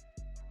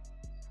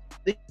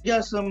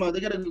got they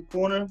got a good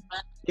corner.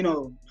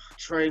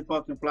 Trey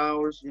fucking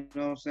Flowers. You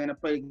know what I'm saying? I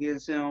played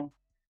against him.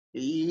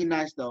 He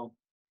nice though.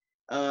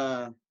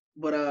 But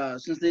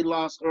since they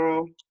lost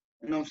Earl,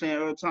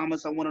 Earl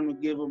Thomas, I want them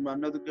to give him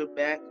another good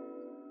back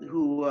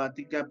who I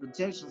think got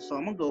potential. So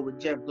I'm gonna go with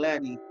Jeff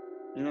Gladney.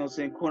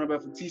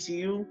 Cornerback for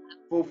TCU,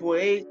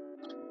 4.48,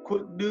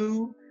 quick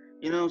dude.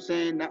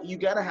 Now, you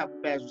gotta have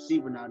a fast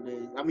receiver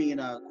nowadays.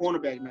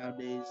 Cornerback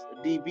nowadays, a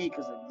DB,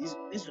 because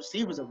these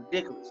receivers are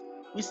ridiculous.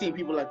 We seen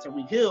people like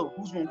Tyreek Hill,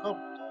 who's gonna cover?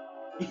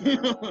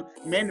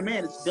 Man to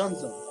man, it's done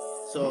so.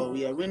 So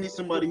yeah, we need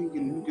somebody who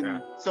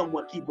can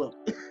somewhat keep up.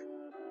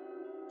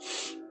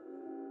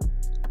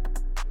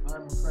 All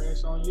right, my friend,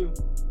 it's on you.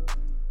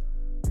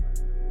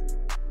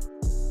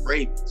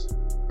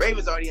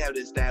 Ravens already have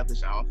the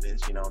established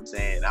offense. You know what I'm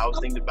saying? I was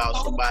thinking about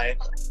somebody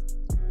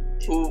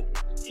who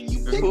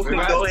can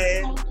go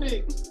ahead.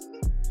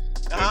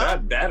 I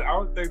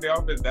don't think the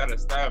offense that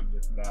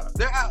established. Nah.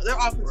 Their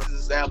offense is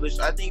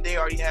established. I think they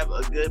already have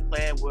a good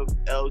plan with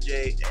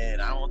LJ,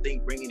 and I don't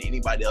think bringing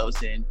anybody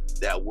else in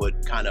that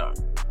would kind of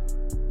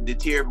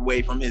deter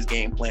away from his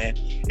game plan.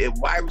 If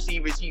wide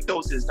receivers, he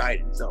throws to his tight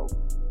end. So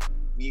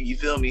you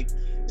feel me?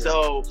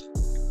 So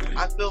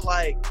I feel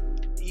like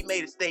he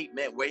made a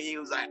statement where he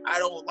was like, I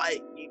don't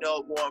like,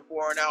 going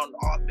 4 and out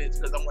on offense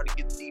because I want to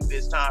get the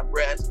defense time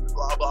rest,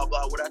 blah, blah,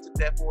 blah. What I took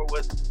that for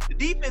was the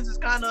defense is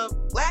kind of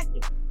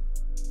lacking.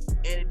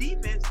 And the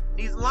defense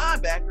needs a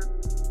linebacker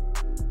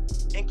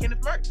and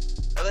Kenneth Murray.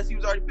 Unless he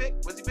was already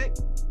picked. Was he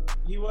picked?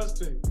 He was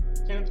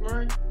picked. Kenneth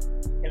Murray?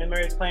 Kenneth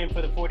Murray is playing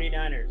for the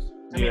 49ers.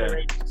 The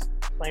Raiders.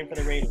 Playing for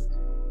the Raiders.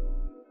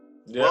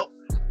 Yeah. Well,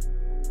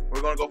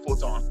 we're going to go full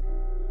time.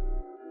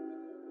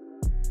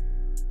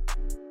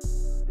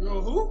 You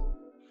know who?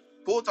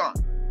 Full time.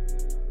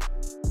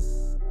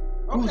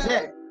 Who's Okay.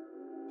 that?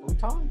 Who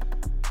Tom?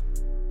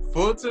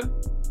 Fulton?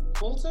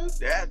 Fulton?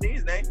 Yeah, I think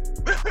his name.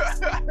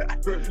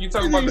 You This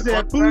talking about nigga the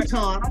said quarterback?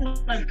 futon.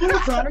 I'm like, futon?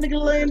 That nigga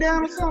laying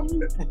down or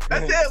something?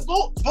 I said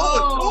Fulton. I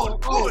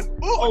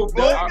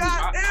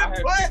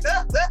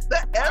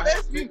had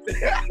LSU.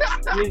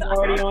 He's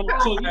already on the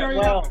Oh, team you as already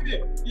well. got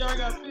picked. You already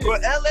got picked. Well,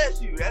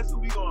 LSU, that's who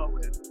we going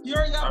with. You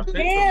already I got picked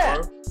picked. Yeah.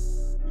 him,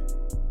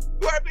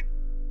 Who already picked?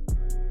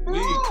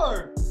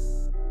 Four.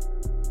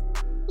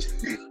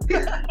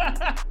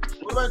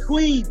 What about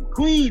Queen?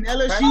 Queen,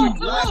 LSU.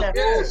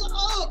 linebacker.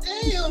 Oh,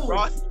 damn.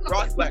 Ross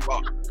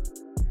Blacklock.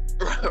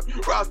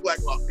 Ross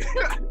Blacklock.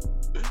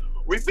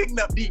 We picking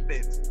up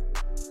defense.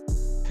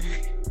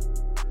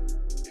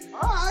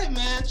 All right,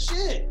 man.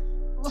 Shit.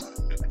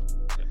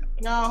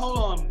 Now, hold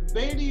on.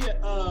 Beatty,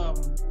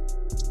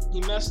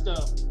 he messed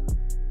up.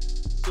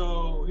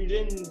 So he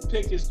didn't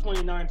pick his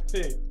 29th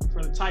pick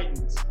for the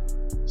Titans.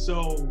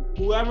 So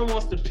whoever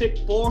wants to pick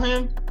for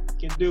him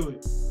can do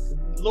it.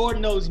 Lord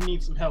knows he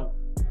needs some help.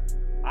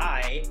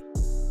 I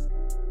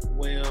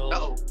will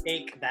No.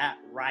 take that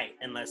right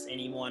unless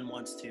anyone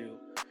wants to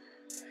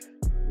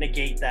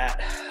negate that.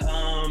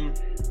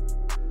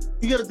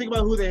 You got to think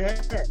about who they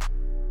had.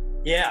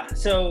 Yeah,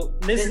 so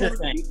this is They the had a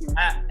thing.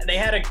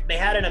 defense. They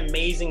had an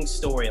amazing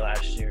story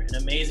last year.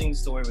 An amazing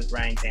story with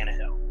Ryan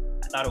Tannehill.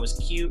 I thought it was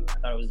cute. I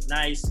thought it was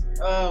nice.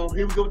 Oh,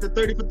 here we go with the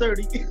 30 for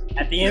 30.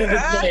 At the end of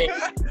the day,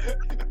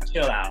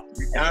 chill out.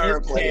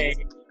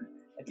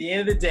 At the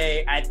end of the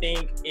day, I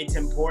think it's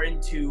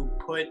important to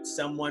put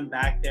someone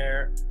back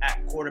there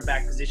at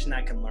quarterback position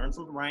that can learn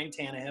from Ryan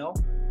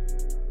Tannehill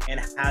and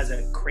has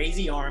a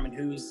crazy arm and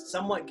who's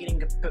somewhat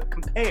getting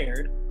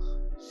compared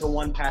to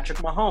one Patrick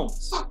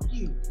Mahomes. Fuck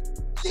you.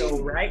 So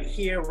right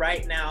here,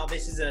 right now,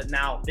 this is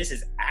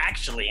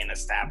actually an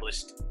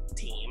established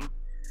team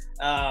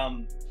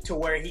to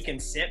where he can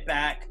sit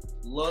back,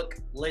 look,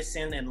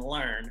 listen, and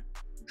learn.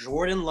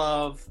 Jordan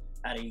Love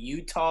out of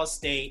Utah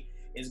State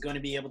is going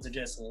to be able to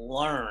just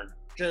learn,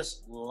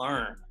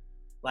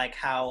 like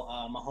how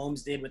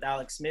Mahomes did with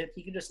Alex Smith.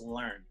 He can just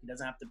learn. He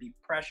doesn't have to be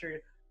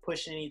pressured,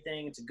 push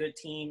anything. It's a good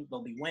team.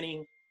 They'll be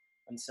winning.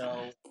 And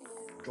so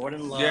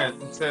Jordan Love. Yeah,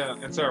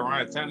 until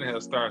Ryan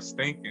Tannehill starts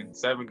stinking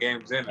 7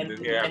 games in, and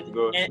then he have to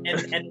go.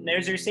 And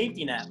there's your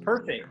safety net.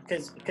 Perfect.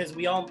 Because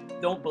we all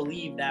don't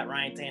believe that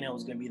Ryan Tannehill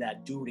is going to be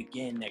that dude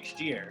again next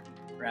year,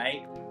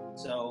 right?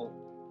 So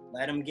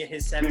let him get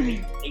his 8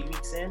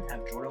 weeks in,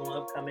 have Jordan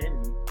Love come in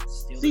and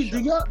steal the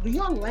show. Do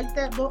y'all like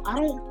that though? I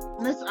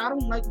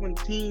don't like when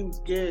teams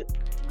get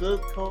good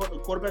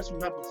quarterbacks who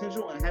have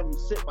potential and have them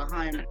sit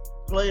behind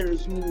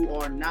players who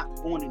are not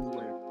going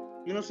anywhere.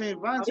 You know what I'm saying?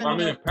 Ryan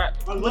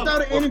Tannehill,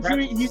 without an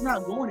injury, he's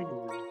not going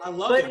anywhere. I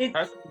love it.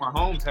 Patrick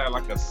Mahomes had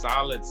like a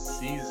solid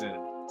season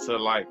to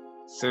like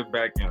sit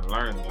back and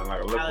learn and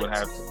like look what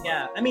happened.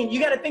 Yeah, I mean, you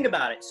got to think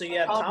about it. So you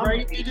have Tom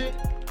Brady.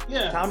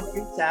 Yeah. Tom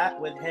Brady sat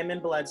with him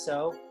and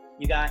Bledsoe.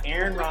 You got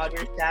Aaron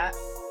Rodgers sat.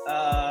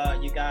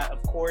 You got,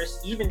 of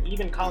course,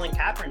 even Colin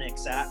Kaepernick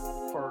sat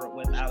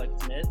with Alex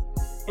Smith.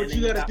 But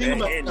you got to think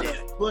about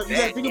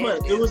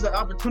it. It was an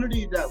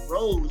opportunity that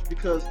rose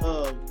because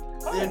of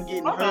them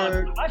getting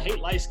hurt. I hate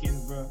light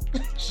skins, bro.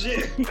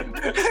 Shit.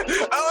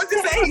 I was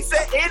just saying, he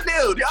said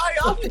Infield.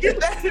 Y'all forget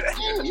that.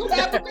 You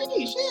have to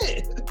be.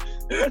 Shit.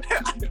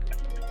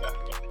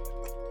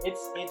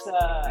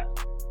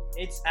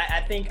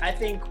 I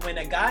think when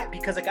a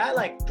guy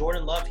like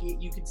Jordan Love,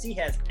 you can see he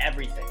has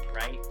everything,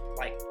 right?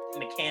 Like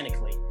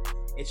mechanically.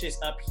 It's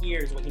just up here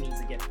is what he needs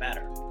to get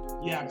better.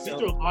 Yeah,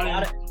 So,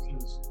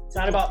 it's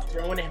not about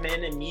throwing him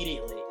in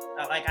immediately.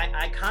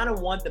 I kind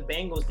of want the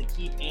Bengals to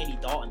keep Andy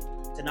Dalton,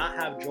 to not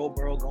have Joe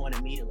Burrow going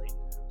immediately,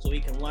 so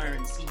he can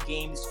learn, see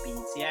game speed,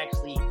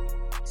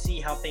 see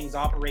how things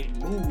operate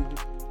and move,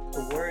 to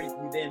where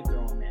you then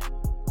throw him in.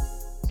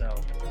 So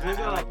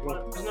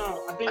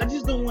I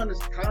just don't want his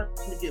talent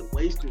to get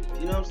wasted.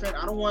 You know what I'm saying?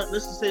 I don't want.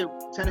 Let's just say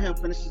Tannehill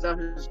finishes out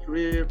his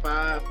career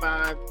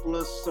 5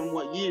 plus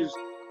somewhat years.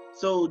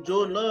 So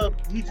Jordan Love,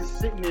 he's just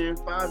sitting there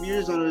 5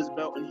 years under his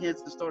belt, and he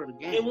has to start the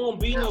game. It won't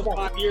be no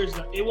 5 years.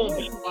 It won't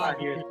be 5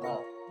 years.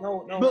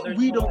 No. But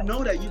we don't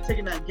know that. You're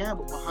taking that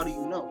gamble. But how do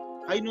you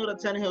know? How you know that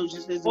Tannehill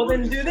just isn't? Well,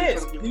 then do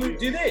this.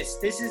 Do this.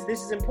 This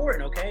is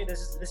important. Okay,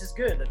 this is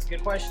good. That's a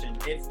good question.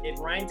 If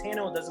Ryan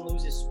Tannehill doesn't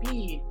lose his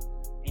speed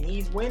and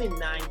he's winning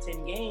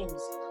 9-10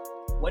 games,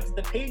 what did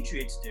the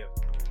Patriots do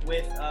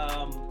with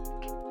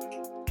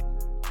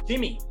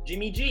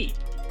Jimmy G.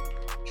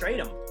 Trade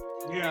him.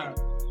 Yeah.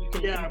 You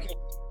can, Yeah. you can,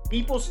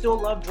 people still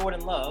love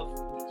Jordan Love.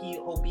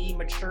 He'll be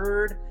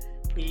matured.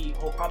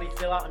 He'll probably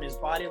fill out in his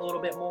body a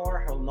little bit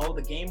more. He'll know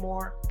the game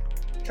more.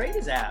 Trade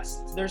his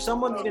ass. There's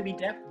someone that's gonna be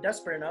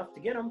desperate enough to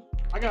get him.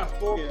 I got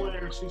 4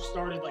 players who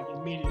started like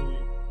immediately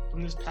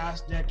from this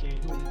past decade.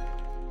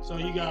 So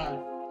you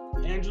got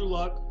Andrew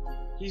Luck.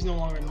 He's no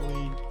longer in the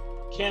league.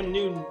 Cam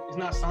Newton is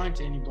not signed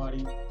to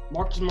anybody.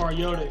 Marcus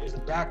Mariota is a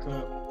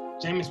backup.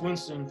 Jameis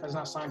Winston has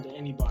not signed to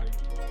anybody.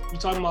 You're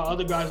talking about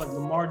other guys like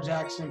Lamar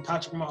Jackson,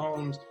 Patrick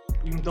Mahomes.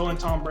 You can throw in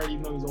Tom Brady,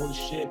 even though he's old as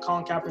shit.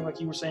 Colin Kaepernick, like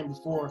you were saying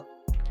before.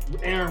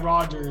 Aaron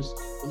Rodgers.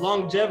 The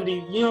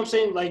longevity, you know what I'm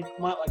saying? Like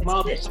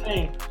Miles was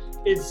saying,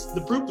 it's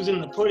the proof is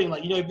in the pudding.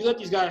 Like, you know, if you let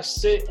these guys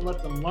sit and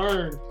let them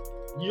learn,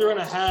 you're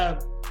gonna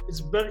have it's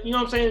better. You know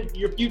what I'm saying?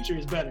 Your future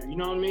is better. You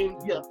know what I mean?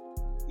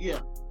 Yeah.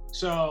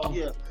 So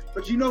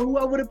But you know who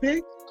I would have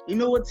picked? You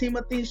know what team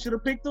I think should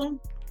have picked them?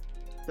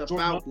 The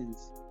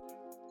Falcons.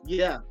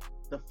 Yeah,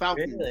 the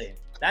Falcons. Really?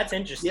 That's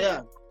interesting.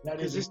 Yeah, that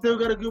because is they still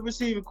got a good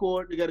receiving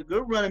core. They got a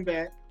good running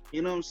back.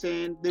 You know what I'm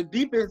saying? The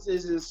defense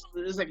is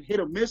like a hit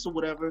or miss or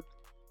whatever.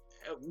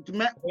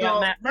 Matt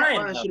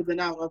Ryan should have been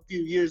out a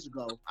few years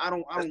ago. I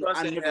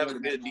never have a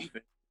good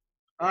defense.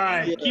 all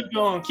right. Yeah. Keep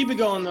going. Keep it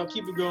going though.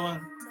 Keep it going.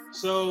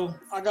 So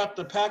I got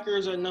the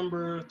Packers at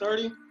number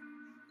 30.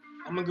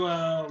 I'm gonna go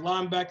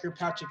linebacker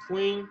Patrick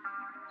Queen.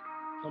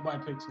 Nobody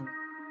picked him.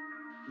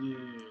 Yeah,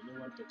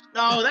 nobody picked him.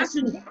 No, that's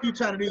what you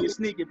trying to do, you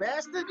sneaky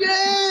bastard.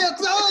 Yeah,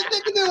 because I was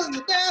thinking it was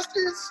the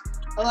bastards.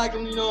 I like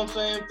him, you know what I'm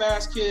saying?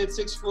 Fast kid,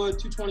 6 foot,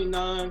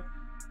 229.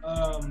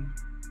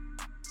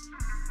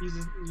 He's,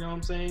 you know what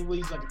I'm saying? Well,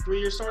 he's like a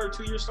 3-year starter,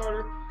 2-year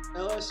starter,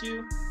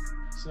 LSU.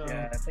 So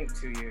Yeah, I think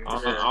 2 years. I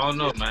don't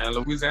know, man.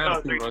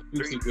 Louisiana people don't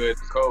do too good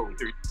to cold.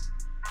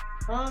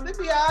 they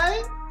be all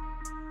right.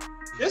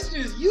 This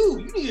is you.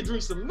 You need to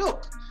drink some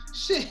milk.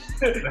 Shit.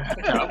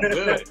 I'm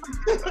good.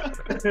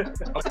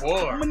 I'm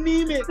warm.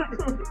 Anemic.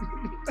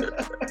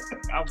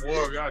 I'm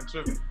warm. Y'all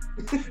tripping.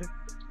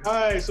 All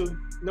right, so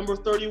number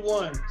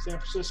 31, San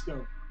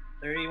Francisco.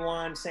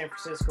 31, San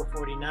Francisco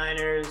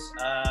 49ers.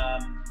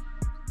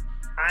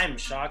 I'm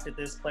shocked that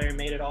this player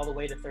made it all the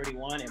way to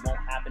 31. It won't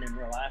happen in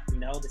real life. We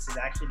know this is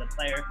actually the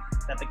player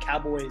that the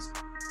Cowboys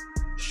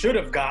should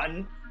have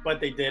gotten, but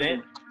they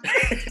didn't.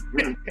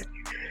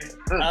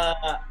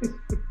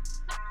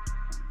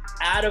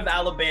 Out of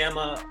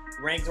Alabama,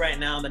 ranked right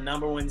now the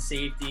 #1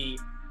 safety,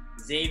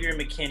 Xavier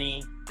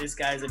McKinney. This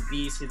guy's a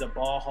beast. He's a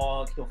ball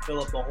hog. He'll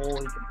fill up the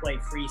hole. He can play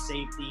free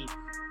safety.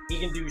 He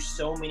can do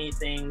so many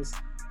things.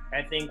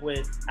 I think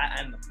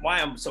and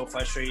why I'm so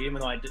frustrated, even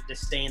though I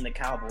disdain the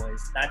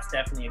Cowboys, that's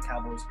definitely a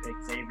Cowboys pick,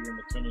 Xavier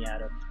McKinney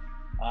out of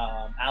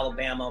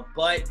Alabama.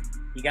 But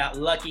he got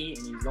lucky,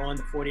 and he's going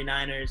to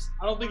 49ers.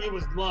 I don't think it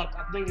was luck.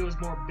 I think it was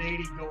more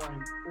Beatty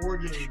going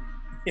Oregon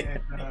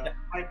and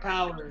Mike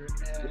Power.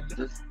 And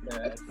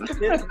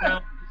 5th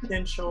round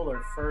potential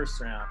or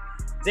 1st round.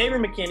 Xavier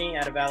McKinney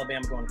out of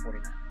Alabama going to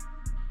 49ers.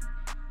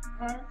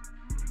 All right.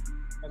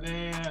 And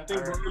then I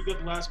think we got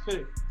the last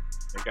pick.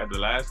 They got the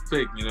last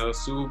pick, you know,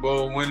 Super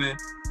Bowl winning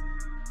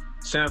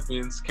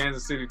champions,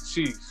 Kansas City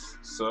Chiefs.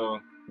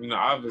 So, you know,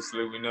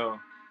 obviously we know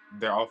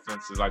their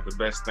offense is like the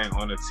best thing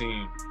on the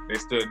team. They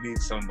still need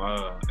some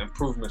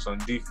improvements on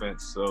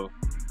defense. So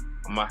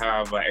I'm going to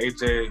have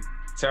AJ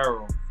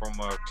Terrell from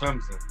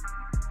Clemson,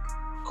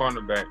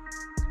 cornerback.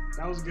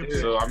 That was a good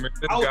pick. So, I mean,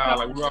 this guy,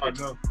 like we all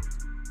know.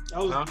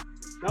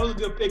 That was a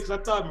good pick because I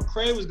thought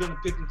McCray was going to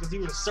pick him because he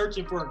was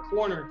searching for a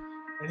corner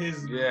in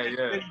his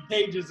many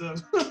pages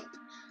of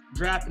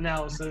draft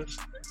analysis.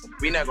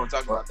 We're not going to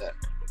talk about that.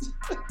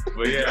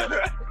 But yeah,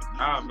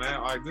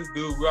 man, like this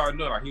dude, we already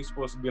know like he's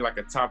supposed to be like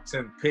a top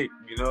 10 pick,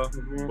 you know.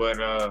 Mm-hmm. But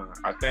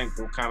I think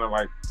what kind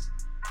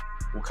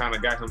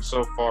of got him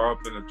so far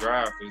up in the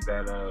draft is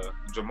that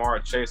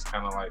Jamar Chase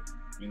kind of like,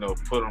 you know,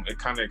 put him. It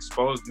kind of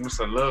exposed him just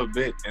a little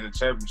bit in the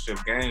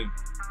championship game.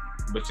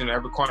 But you know,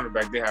 every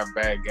cornerback they have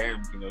bad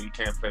games. You know, you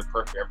can't play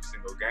perfect every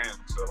single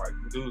game. So like,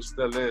 the dude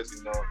still is,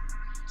 you know,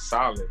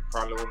 solid.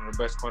 Probably one of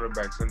the best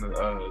cornerbacks in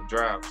the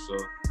draft. So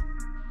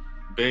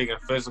big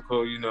and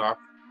physical. You know,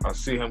 I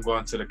see him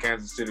going to the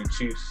Kansas City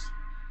Chiefs,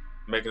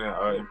 making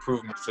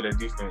improvements to their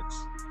defense.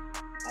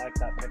 I like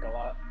that pick a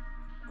lot.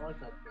 I like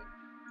that pick.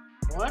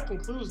 Well, that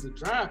concludes the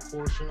draft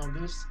portion of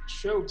this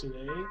show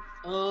today.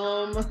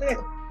 I'm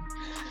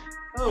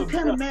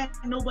kind of mad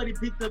nobody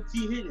picked up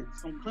T.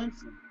 Higgins from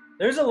Clemson.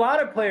 There's a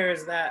lot of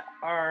players that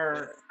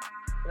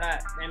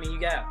you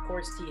got, of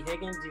course, T.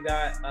 Higgins. You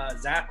got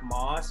Zach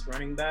Moss,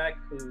 running back,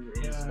 who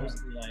is supposed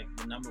to be like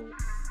the number one.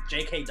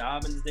 J.K.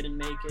 Dobbins didn't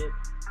make it.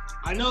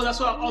 I know, that's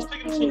what I was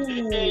picking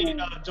between J.K.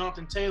 and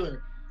Jonathan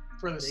Taylor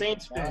for the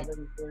Saints pick.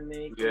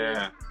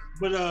 Yeah.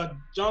 But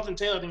Jonathan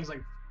Taylor, I think, is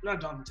like,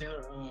 not Jonathan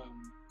Taylor,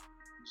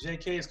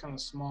 J.K. is kind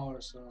of smaller,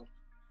 so.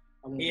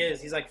 He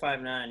is. He's like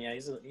 5'9". Yeah,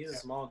 he's a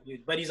small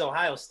dude. But he's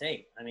Ohio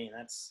State. I mean,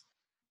 that's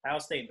Ohio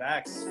State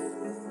backs.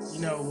 You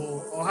know,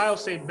 well, Ohio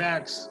State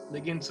backs, they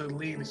get into the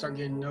league, they start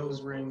getting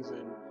nose rings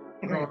and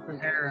growing their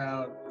hair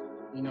out.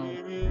 You know,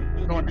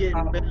 Mhm. going to Getting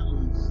college.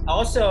 bellies.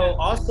 Also,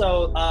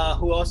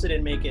 who also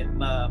didn't make it?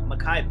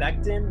 Mekhi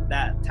Becton,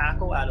 that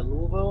tackle out of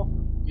Louisville.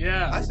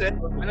 Yeah, I said,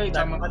 I know you're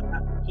talking about.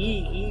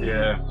 He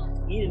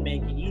didn't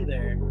make it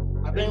either.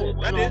 I think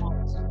I did.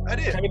 I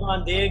did.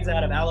 Trayvon Diggs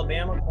out of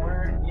Alabama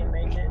corner, he didn't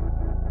make it.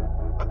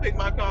 I picked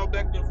my Kyle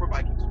Becton for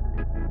Vikings.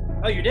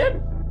 Oh, you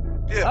did?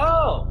 Yeah.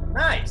 Oh,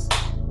 nice.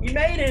 You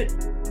made it.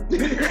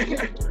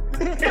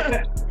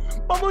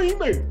 Mama, you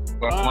made it.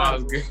 But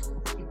Miles good.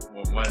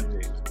 Well,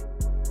 Monday.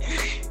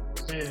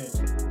 Yeah.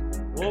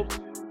 Well,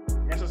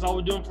 I guess that's all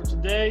we're doing for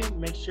today.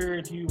 Make sure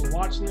if you were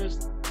watching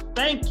this,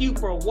 thank you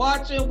for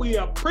watching. We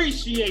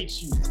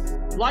appreciate you.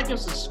 Like and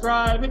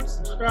subscribe. Hit the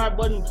subscribe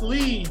button,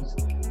 please.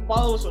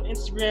 Follow us on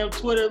Instagram,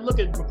 Twitter. Look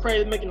at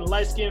McCray making a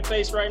light skin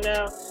face right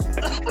now.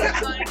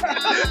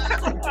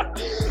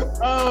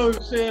 Oh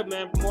shit,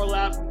 man! For more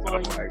laughing fun,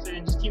 you know what I'm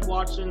saying? Just keep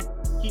watching.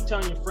 Keep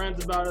telling your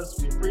friends about us.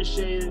 We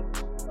appreciate it.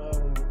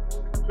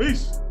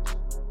 Peace.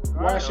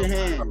 All Wash right. your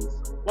hands.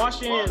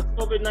 Wash your hands.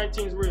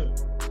 COVID-19 is real.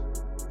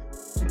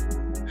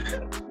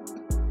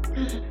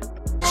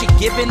 You're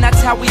given,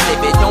 that's how we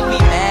live it. Don't be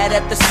mad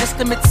at the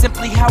system, it's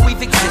simply how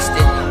we've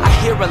existed. I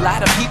hear a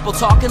lot of people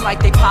talking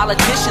like they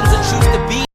politicians and choose to be